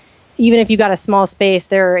can. And even if you've got a small space,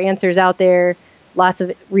 there are answers out there, lots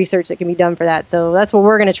of research that can be done for that. So that's what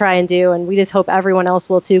we're going to try and do. And we just hope everyone else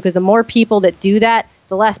will too, because the more people that do that,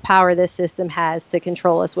 the less power this system has to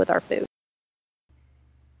control us with our food.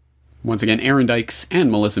 Once again, Aaron Dykes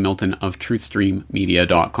and Melissa Milton of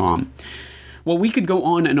TruthStreamMedia.com. Well, we could go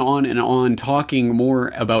on and on and on talking more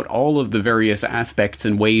about all of the various aspects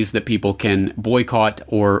and ways that people can boycott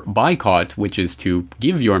or buycott, which is to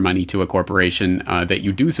give your money to a corporation that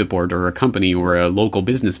you do support, or a company or a local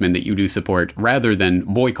businessman that you do support, rather than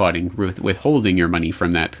boycotting, withholding your money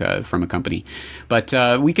from that from a company.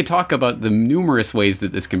 But we could talk about the numerous ways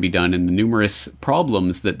that this can be done and the numerous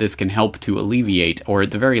problems that this can help to alleviate, or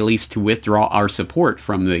at the very least to withdraw our support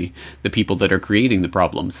from the people that are creating the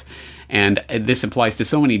problems. And this applies to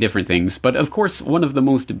so many different things. But of course, one of the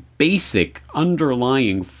most basic,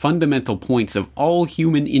 underlying, fundamental points of all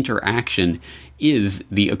human interaction is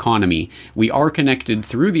the economy. We are connected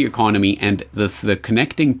through the economy, and the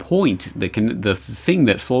connecting point, the thing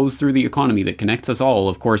that flows through the economy that connects us all,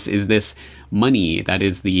 of course, is this money. That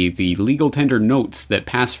is the legal tender notes that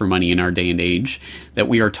pass for money in our day and age, that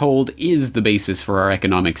we are told is the basis for our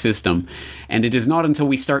economic system. And it is not until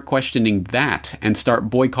we start questioning that and start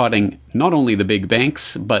boycotting not only the big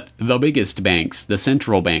banks, but the biggest banks, the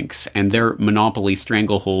central banks, and their monopoly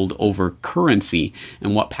stranglehold over currency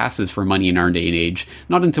and what passes for money in our day and age,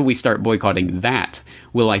 not until we start boycotting that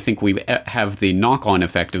will, I think, we have the knock-on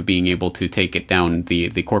effect of being able to take it down, the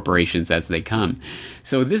corporations as they come.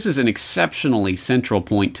 So this is an exceptionally central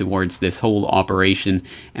point towards this whole operation,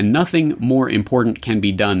 and nothing more important can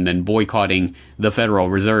be done than boycotting the Federal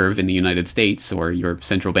Reserve in the United States, or your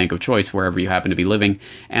central bank of choice, wherever you happen to be living,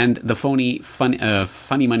 and the funny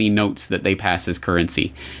money notes that they pass as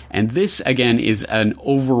currency. And this, again, is an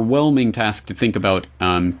overwhelming task to think about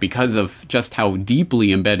because of just how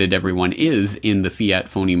deeply embedded everyone is in the fiat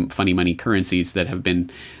funny money currencies that have been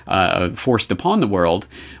forced upon the world.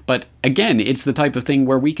 But again, it's the type of thing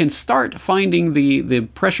where we can start finding the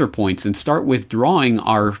pressure points and start withdrawing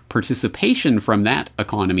our participation from that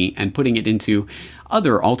economy and putting it into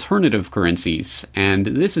other alternative currencies. And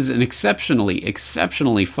this is an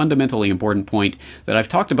exceptionally fundamentally important point that I've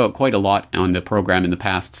talked about quite a lot on the program in the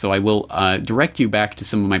past, so I will direct you back to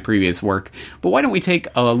some of my previous work. But why don't we take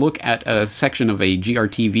a look at a section of a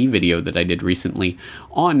GRTV video that I did recently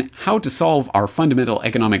on how to solve our fundamental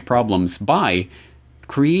economic problems by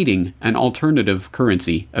creating an alternative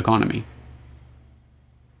currency economy.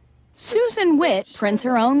 Susan Witt prints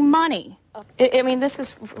her own money. I mean, this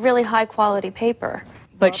is really high quality paper.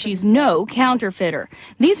 But she's no counterfeiter.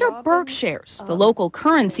 These are Berkshires, the local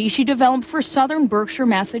currency she developed for southern Berkshire,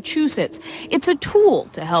 Massachusetts. It's a tool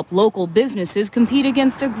to help local businesses compete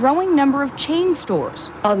against the growing number of chain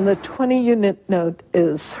stores. On the 20-unit note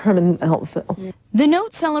is Herman Melville. The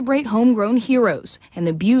notes celebrate homegrown heroes and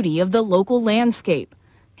the beauty of the local landscape.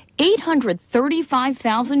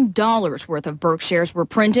 $835,000 worth of Berkshires were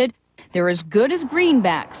printed. They're as good as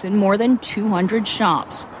greenbacks in more than 200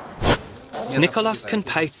 shops. Nicholas can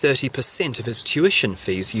pay 30% of his tuition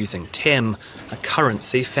fees using TEM, a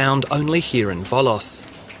currency found only here in Volos.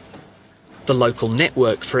 The local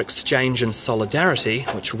network for exchange and solidarity,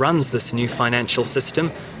 which runs this new financial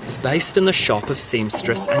system, is based in the shop of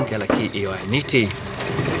seamstress Angeliki Ioanniti.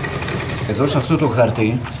 Εδώ σε αυτό το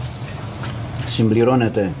χαρτί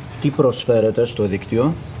συμπληρώνετε τι προσφέρετε στο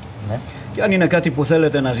δίκτυο και αν είναι κάτι που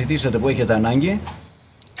θέλετε να ζητήσετε που έχετε ανάγκη.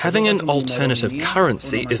 Having an alternative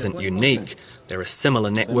currency isn't unique. There are similar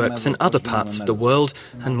networks in other parts of the world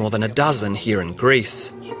and more than a dozen here in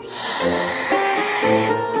Greece.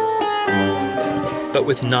 But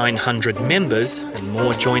with 900 members and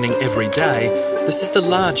more joining every day, this is the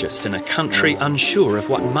largest in a country unsure of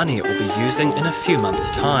what money it will be using in a few months'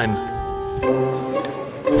 time.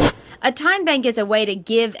 A time bank is a way to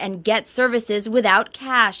give and get services without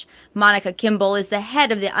cash. Monica Kimball is the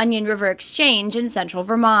head of the Onion River Exchange in central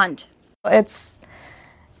Vermont. It's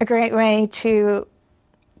a great way to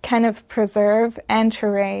kind of preserve and to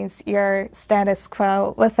raise your status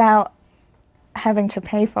quo without having to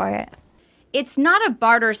pay for it. It's not a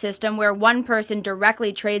barter system where one person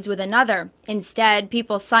directly trades with another. Instead,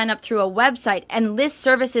 people sign up through a website and list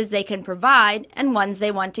services they can provide and ones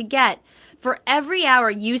they want to get. For every hour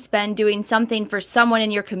you spend doing something for someone in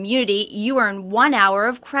your community, you earn 1 hour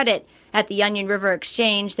of credit. At the Onion River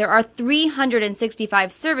Exchange, there are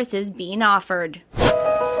 365 services being offered.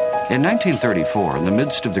 In 1934, in the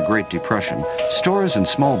midst of the Great Depression, stores and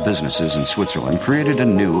small businesses in Switzerland created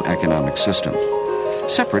a new economic system.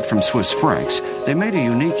 Separate from Swiss francs, they made a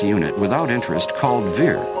unique unit without interest called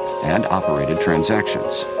Vir and operated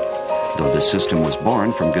transactions. Though this system was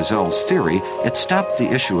born from Gazelle's theory, it stopped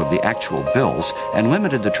the issue of the actual bills and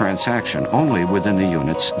limited the transaction only within the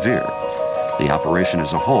unit's Vir. The operation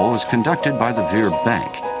as a whole is conducted by the Vir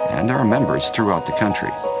Bank, and there are members throughout the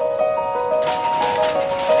country.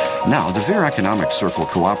 Now, the Vir Economic Circle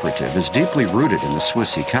Cooperative is deeply rooted in the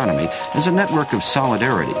Swiss economy as a network of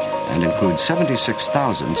solidarity and includes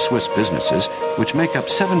 76,000 Swiss businesses, which make up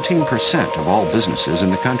 17% of all businesses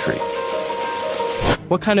in the country.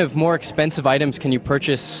 What kind of more expensive items can you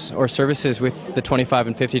purchase or services with the $25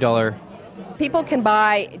 and $50? People can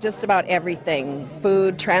buy just about everything: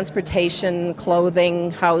 food, transportation,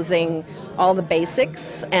 clothing, housing, all the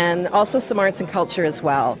basics, and also some arts and culture as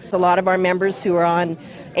well. A lot of our members who are on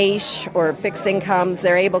AISH or fixed incomes,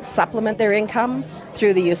 they're able to supplement their income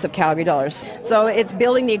through the use of Calgary dollars. So it's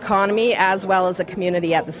building the economy as well as a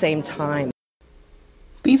community at the same time.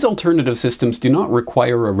 These alternative systems do not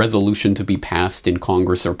require a resolution to be passed in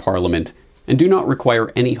Congress or Parliament, and do not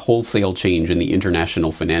require any wholesale change in the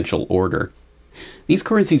international financial order. These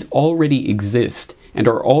currencies already exist and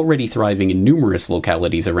are already thriving in numerous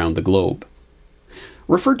localities around the globe.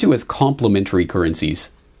 Referred to as complementary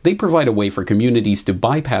currencies, they provide a way for communities to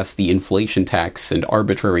bypass the inflation tax and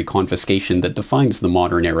arbitrary confiscation that defines the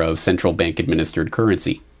modern era of central bank-administered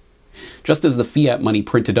currency. Just as the fiat money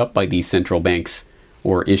printed up by these central banks,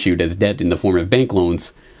 or issued as debt in the form of bank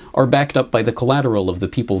loans, are backed up by the collateral of the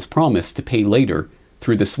people's promise to pay later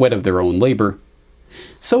through the sweat of their own labor,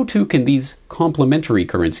 so too can these complementary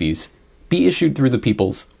currencies be issued through the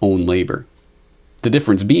people's own labor. The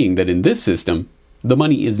difference being that in this system, the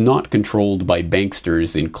money is not controlled by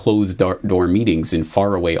banksters in closed-door meetings in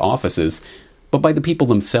faraway offices, but by the people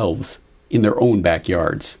themselves in their own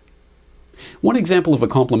backyards. One example of a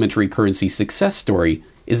complementary currency success story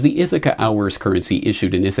is the Ithaca Hours currency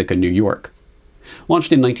issued in Ithaca, New York.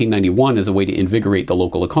 Launched in 1991 as a way to invigorate the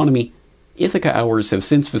local economy, Ithaca Hours have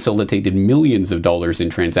since facilitated millions of dollars in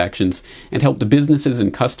transactions and helped businesses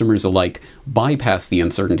and customers alike bypass the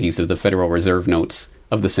uncertainties of the Federal Reserve notes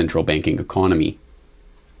of the central banking economy.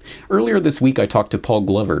 Earlier this week, I talked to Paul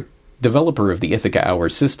Glover, developer of the Ithaca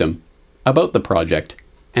Hours system, about the project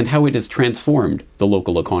and how it has transformed the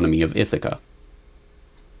local economy of Ithaca.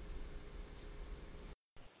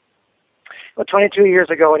 Well, 22 years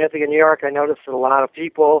ago in Ithaca, New York, I noticed that a lot of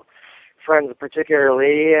people, friends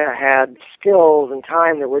particularly, had skills and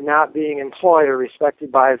time that were not being employed or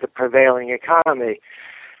respected by the prevailing economy.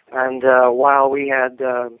 And while we had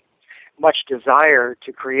much desire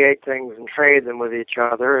to create things and trade them with each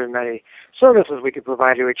other, and many services we could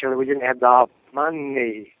provide to each other, we didn't have the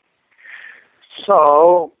money.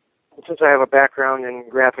 So, since I have a background in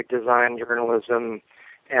graphic design, journalism,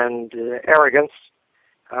 and arrogance,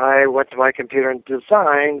 I went to my computer and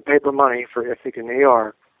designed paper money for Ithaca, New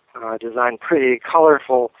York. Designed pretty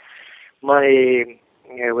colorful money,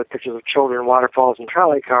 with pictures of children, waterfalls, and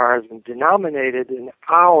trolley cars, and denominated in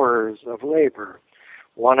hours of labor.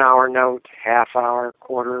 1 hour note, half hour,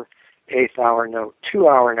 quarter, eighth hour note, 2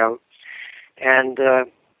 hour note, and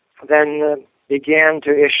then began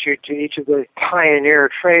to issue to each of the pioneer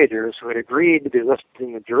traders who had agreed to be listed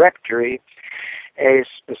in the directory a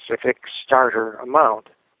specific starter amount.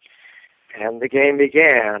 And the game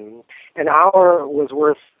began. An hour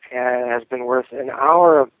has been worth an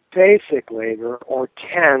hour of basic labor, or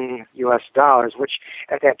 10 US dollars, which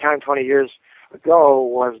at that time, 20 years ago,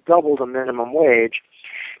 was double the minimum wage.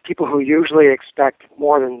 People who usually expect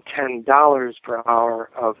more than $10 per hour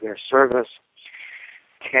of their service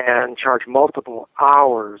can charge multiple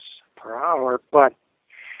hours per hour, but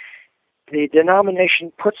the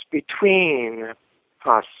denomination puts between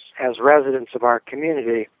us as residents of our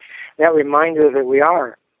community that reminder that we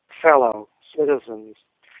are fellow citizens,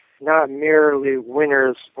 not merely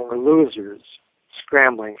winners or losers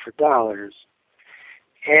scrambling for dollars.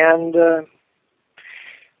 And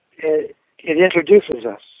it introduces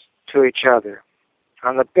us to each other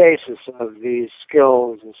on the basis of these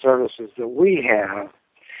skills and services that we have,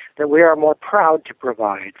 that we are more proud to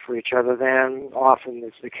provide for each other than often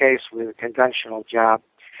is the case with a conventional job,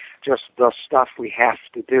 just the stuff we have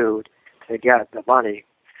to do to get the money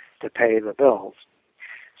to pay the bills.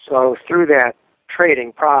 So through that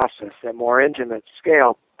trading process, that more intimate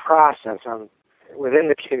scale process within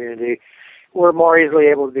the community, we're more easily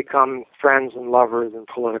able to become friends and lovers and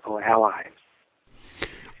political allies.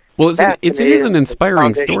 Well, it is an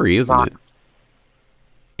inspiring story, isn't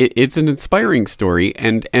it? It's an inspiring story,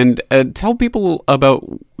 and tell people about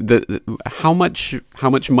how much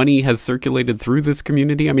money has circulated through this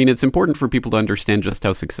community. I mean, it's important for people to understand just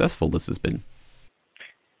how successful this has been.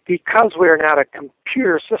 Because we're not a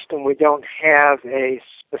computer system, we don't have a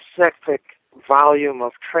specific volume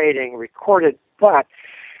of trading recorded, but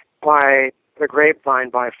by the grapevine,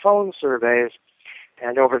 by phone surveys,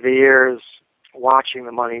 and over the years watching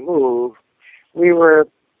the money move, we were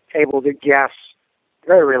able to guess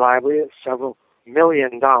very reliably that several $1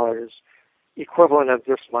 million equivalent of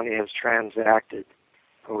this money has transacted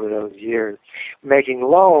over those years, making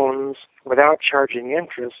loans without charging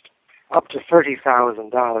interest up to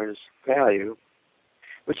 $30,000 value,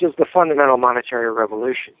 which is the fundamental monetary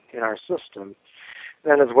revolution in our system.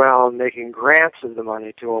 Then as well, making grants of the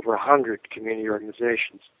money to over 100 community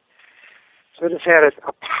organizations. So it has had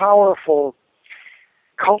a powerful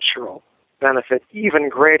cultural benefit, even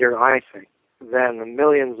greater, I think, than the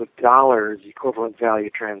millions of dollars equivalent value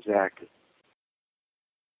transacted.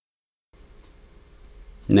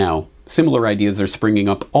 Now, similar ideas are springing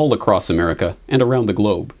up all across America and around the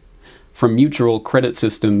globe. From mutual credit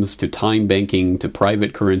systems to time banking to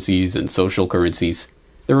private currencies and social currencies,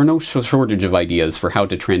 there are no shortage of ideas for how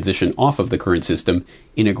to transition off of the current system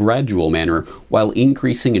in a gradual manner while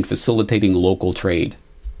increasing and facilitating local trade.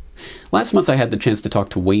 Last month I had the chance to talk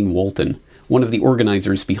to Wayne Walton, one of the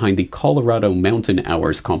organizers behind the Colorado Mountain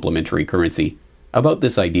Hours complementary currency, about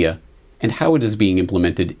this idea and how it is being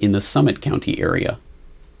implemented in the Summit County area.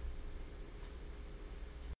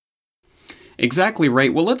 Exactly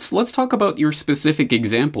right. Well, let's talk about your specific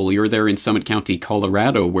example. You're there in Summit County,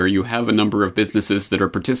 Colorado, where you have a number of businesses that are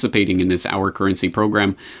participating in this Hour Currency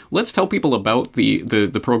program. Let's tell people about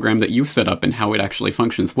the program that you've set up and how it actually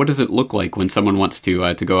functions. What does it look like when someone wants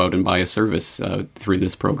to go out and buy a service through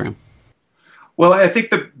this program? Well, I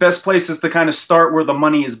think the best place is to kind of start where the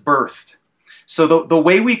money is birthed. So the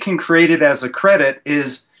way we can create it as a credit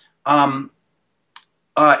is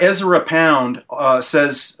Ezra Pound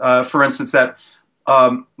says, for instance, that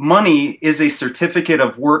money is a certificate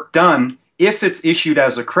of work done if it's issued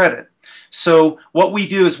as a credit. So what we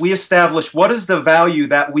do is we establish what is the value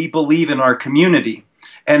that we believe in our community.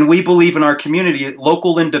 And we believe in our community,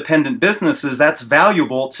 local independent businesses, that's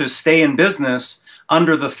valuable to stay in business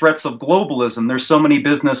under the threats of globalism. There's so many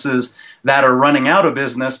businesses that are running out of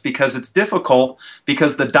business because it's difficult,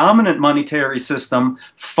 because the dominant monetary system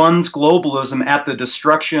funds globalism at the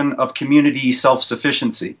destruction of community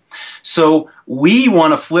self-sufficiency. So we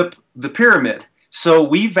want to flip the pyramid. So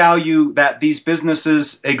we value that these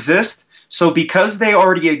businesses exist. So because they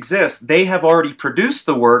already exist, they have already produced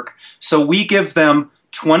the work. So we give them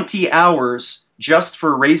 20 hours just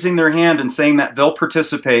for raising their hand and saying that they'll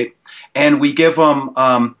participate. And we give them,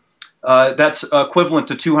 that's equivalent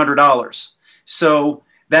to $200. So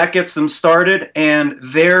that gets them started, and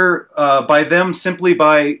they're, by them, simply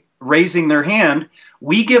by raising their hand,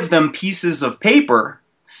 we give them pieces of paper.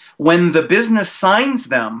 When the business signs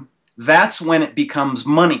them, that's when it becomes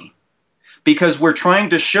money, because we're trying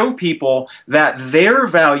to show people that their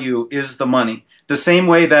value is the money. The same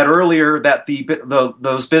way that earlier that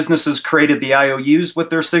those businesses created the IOUs with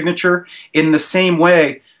their signature, in the same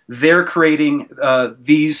way they're creating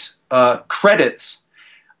these credits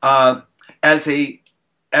as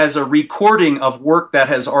a recording of work that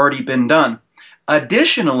has already been done.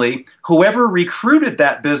 Additionally, whoever recruited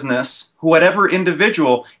that business, whatever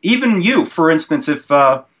individual, even you, for instance,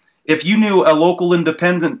 if you knew a local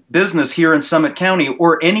independent business here in Summit County,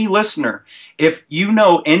 or any listener, if you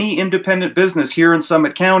know any independent business here in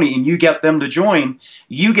Summit County and you get them to join,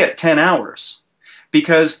 you get 10 hours,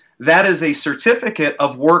 because that is a certificate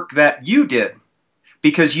of work that you did,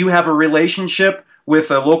 because you have a relationship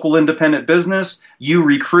with a local independent business, you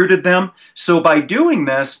recruited them. So by doing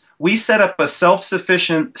this, we set up a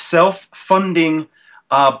self-sufficient, self-funding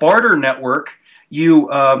barter network.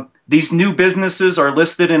 These new businesses are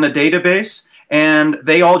listed in a database, and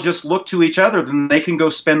they all just look to each other, then they can go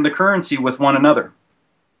spend the currency with one another.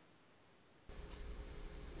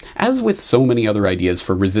 As with so many other ideas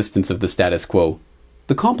for resistance of the status quo,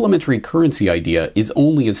 the complementary currency idea is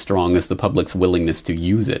only as strong as the public's willingness to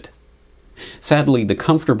use it. Sadly, the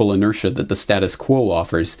comfortable inertia that the status quo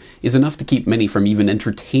offers is enough to keep many from even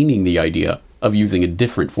entertaining the idea of using a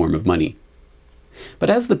different form of money. But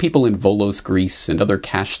as the people in Volos, Greece, and other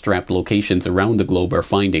cash-strapped locations around the globe are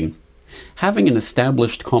finding, having an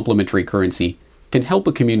established complementary currency can help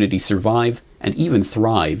a community survive and even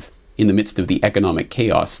thrive in the midst of the economic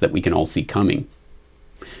chaos that we can all see coming.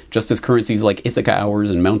 Just as currencies like Ithaca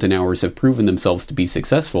Hours and Mountain Hours have proven themselves to be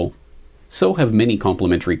successful, so have many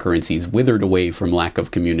complementary currencies withered away from lack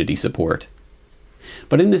of community support.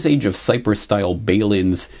 But in this age of Cyprus-style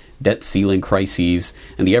bail-ins, debt ceiling crises,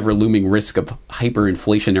 and the ever-looming risk of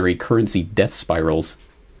hyperinflationary currency death spirals,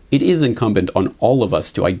 it is incumbent on all of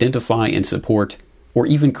us to identify and support, or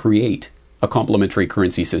even create, a complementary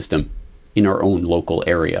currency system in our own local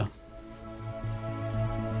area.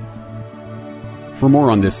 For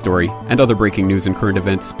more on this story and other breaking news and current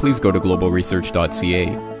events, please go to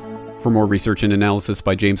globalresearch.ca. For more research and analysis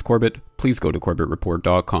by James Corbett, please go to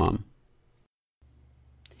corbettreport.com.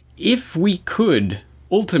 If we could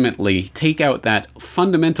ultimately take out that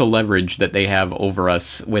fundamental leverage that they have over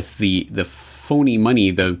us with the phony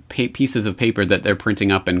money, the pieces of paper that they're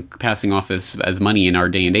printing up and passing off as money in our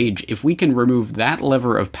day and age, if we can remove that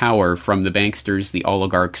lever of power from the banksters, the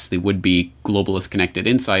oligarchs, the would-be globalist connected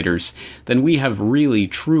insiders, then we have really,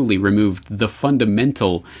 truly removed the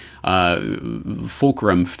fundamental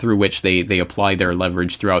fulcrum through which they apply their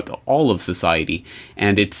leverage throughout all of society.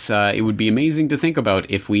 And it would be amazing to think about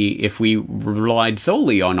if we relied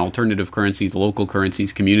solely on alternative currencies, local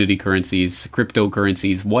currencies, community currencies,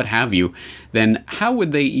 cryptocurrencies, what have you. Then how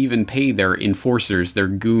would they even pay their enforcers, their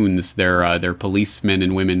goons, their policemen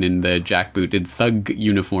and women in the jackbooted thug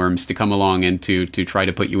uniforms to come along and to try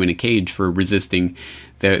to put you in a cage for resisting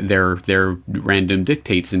their random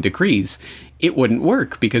dictates and decrees? It wouldn't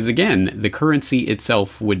work because, again, the currency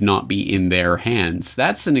itself would not be in their hands.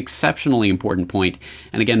 That's an exceptionally important point.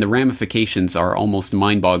 And again, the ramifications are almost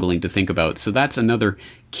mind-boggling to think about. So that's another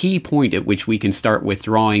key point at which we can start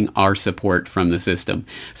withdrawing our support from the system.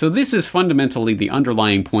 So this is fundamentally the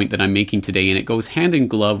underlying point that I'm making today, and it goes hand in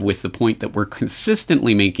glove with the point that we're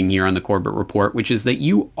consistently making here on the Corbett Report, which is that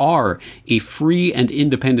you are a free and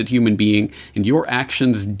independent human being, and your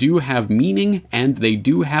actions do have meaning and they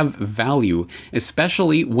do have value,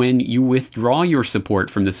 especially when you withdraw your support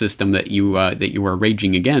from the system that you are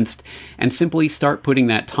raging against, and simply start putting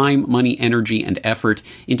that time, money, energy, and effort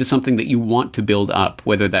into something that you want to build up,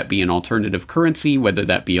 whether that be an alternative currency, whether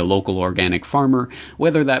that be a local organic farmer,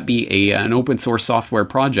 whether that be an open source software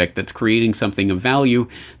project that's creating something of value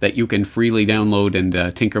that you can freely download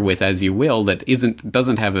and tinker with as you will, that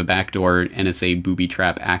doesn't have a backdoor NSA booby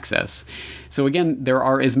trap access. So again, there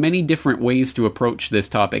are as many different ways to approach this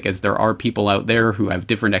topic as there are people out there who have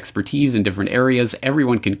different expertise in different areas.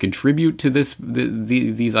 Everyone can contribute to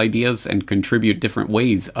these ideas and contribute different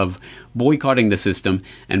ways of boycotting the system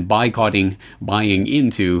and buying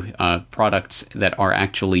into products that are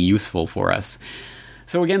actually useful for us.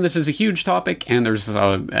 So again, this is a huge topic, and there's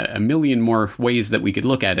a million more ways that we could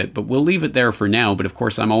look at it, but we'll leave it there for now. But of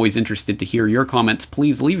course, I'm always interested to hear your comments.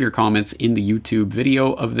 Please leave your comments in the YouTube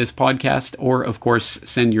video of this podcast, or of course,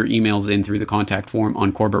 send your emails in through the contact form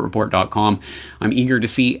on CorbettReport.com. I'm eager to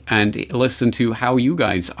see and listen to how you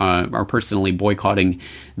guys are personally boycotting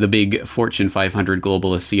the big Fortune 500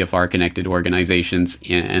 globalist CFR-connected organizations,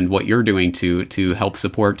 and what you're doing to help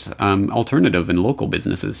support alternative and local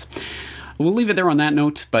businesses. We'll leave it there on that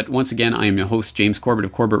note, but once again, I am your host, James Corbett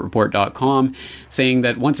of CorbettReport.com, saying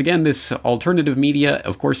that once again, this alternative media,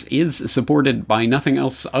 of course, is supported by nothing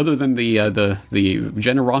else other than the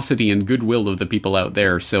generosity and goodwill of the people out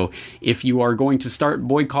there. So if you are going to start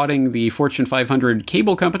boycotting the Fortune 500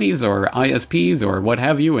 cable companies or ISPs or what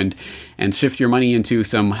have you, and shift your money into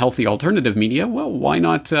some healthy alternative media, well, why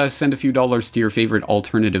not send a few dollars to your favorite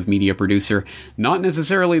alternative media producer? Not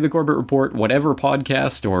necessarily the Corbett Report, whatever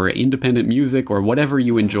podcast or independent music or whatever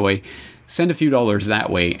you enjoy. Send a few dollars that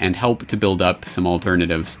way and help to build up some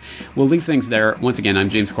alternatives. We'll leave things there. Once again, I'm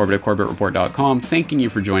James Corbett of CorbettReport.com, thanking you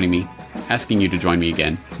for joining me, asking you to join me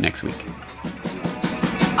again next week.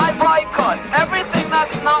 I boycott everything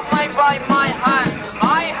that's not made by my hand.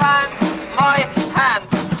 My hand, my hand.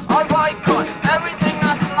 I boycott everything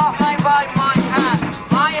that's not made by my hand.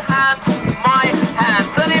 My hand, my hand.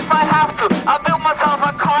 And if I have to, I'll build myself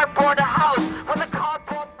a cardboard house with a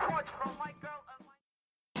cardboard porch from my girl and my...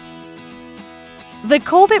 The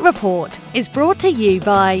Corbett Report is brought to you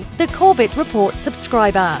by the Corbett Report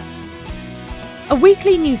subscriber, a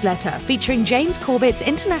weekly newsletter featuring James Corbett's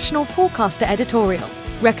international forecaster editorial,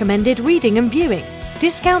 recommended reading and viewing,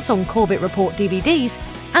 discounts on Corbett Report DVDs,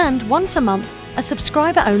 and once a month, a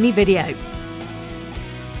subscriber-only video.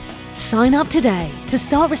 Sign up today to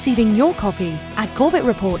start receiving your copy at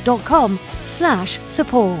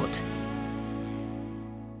CorbettReport.com/support.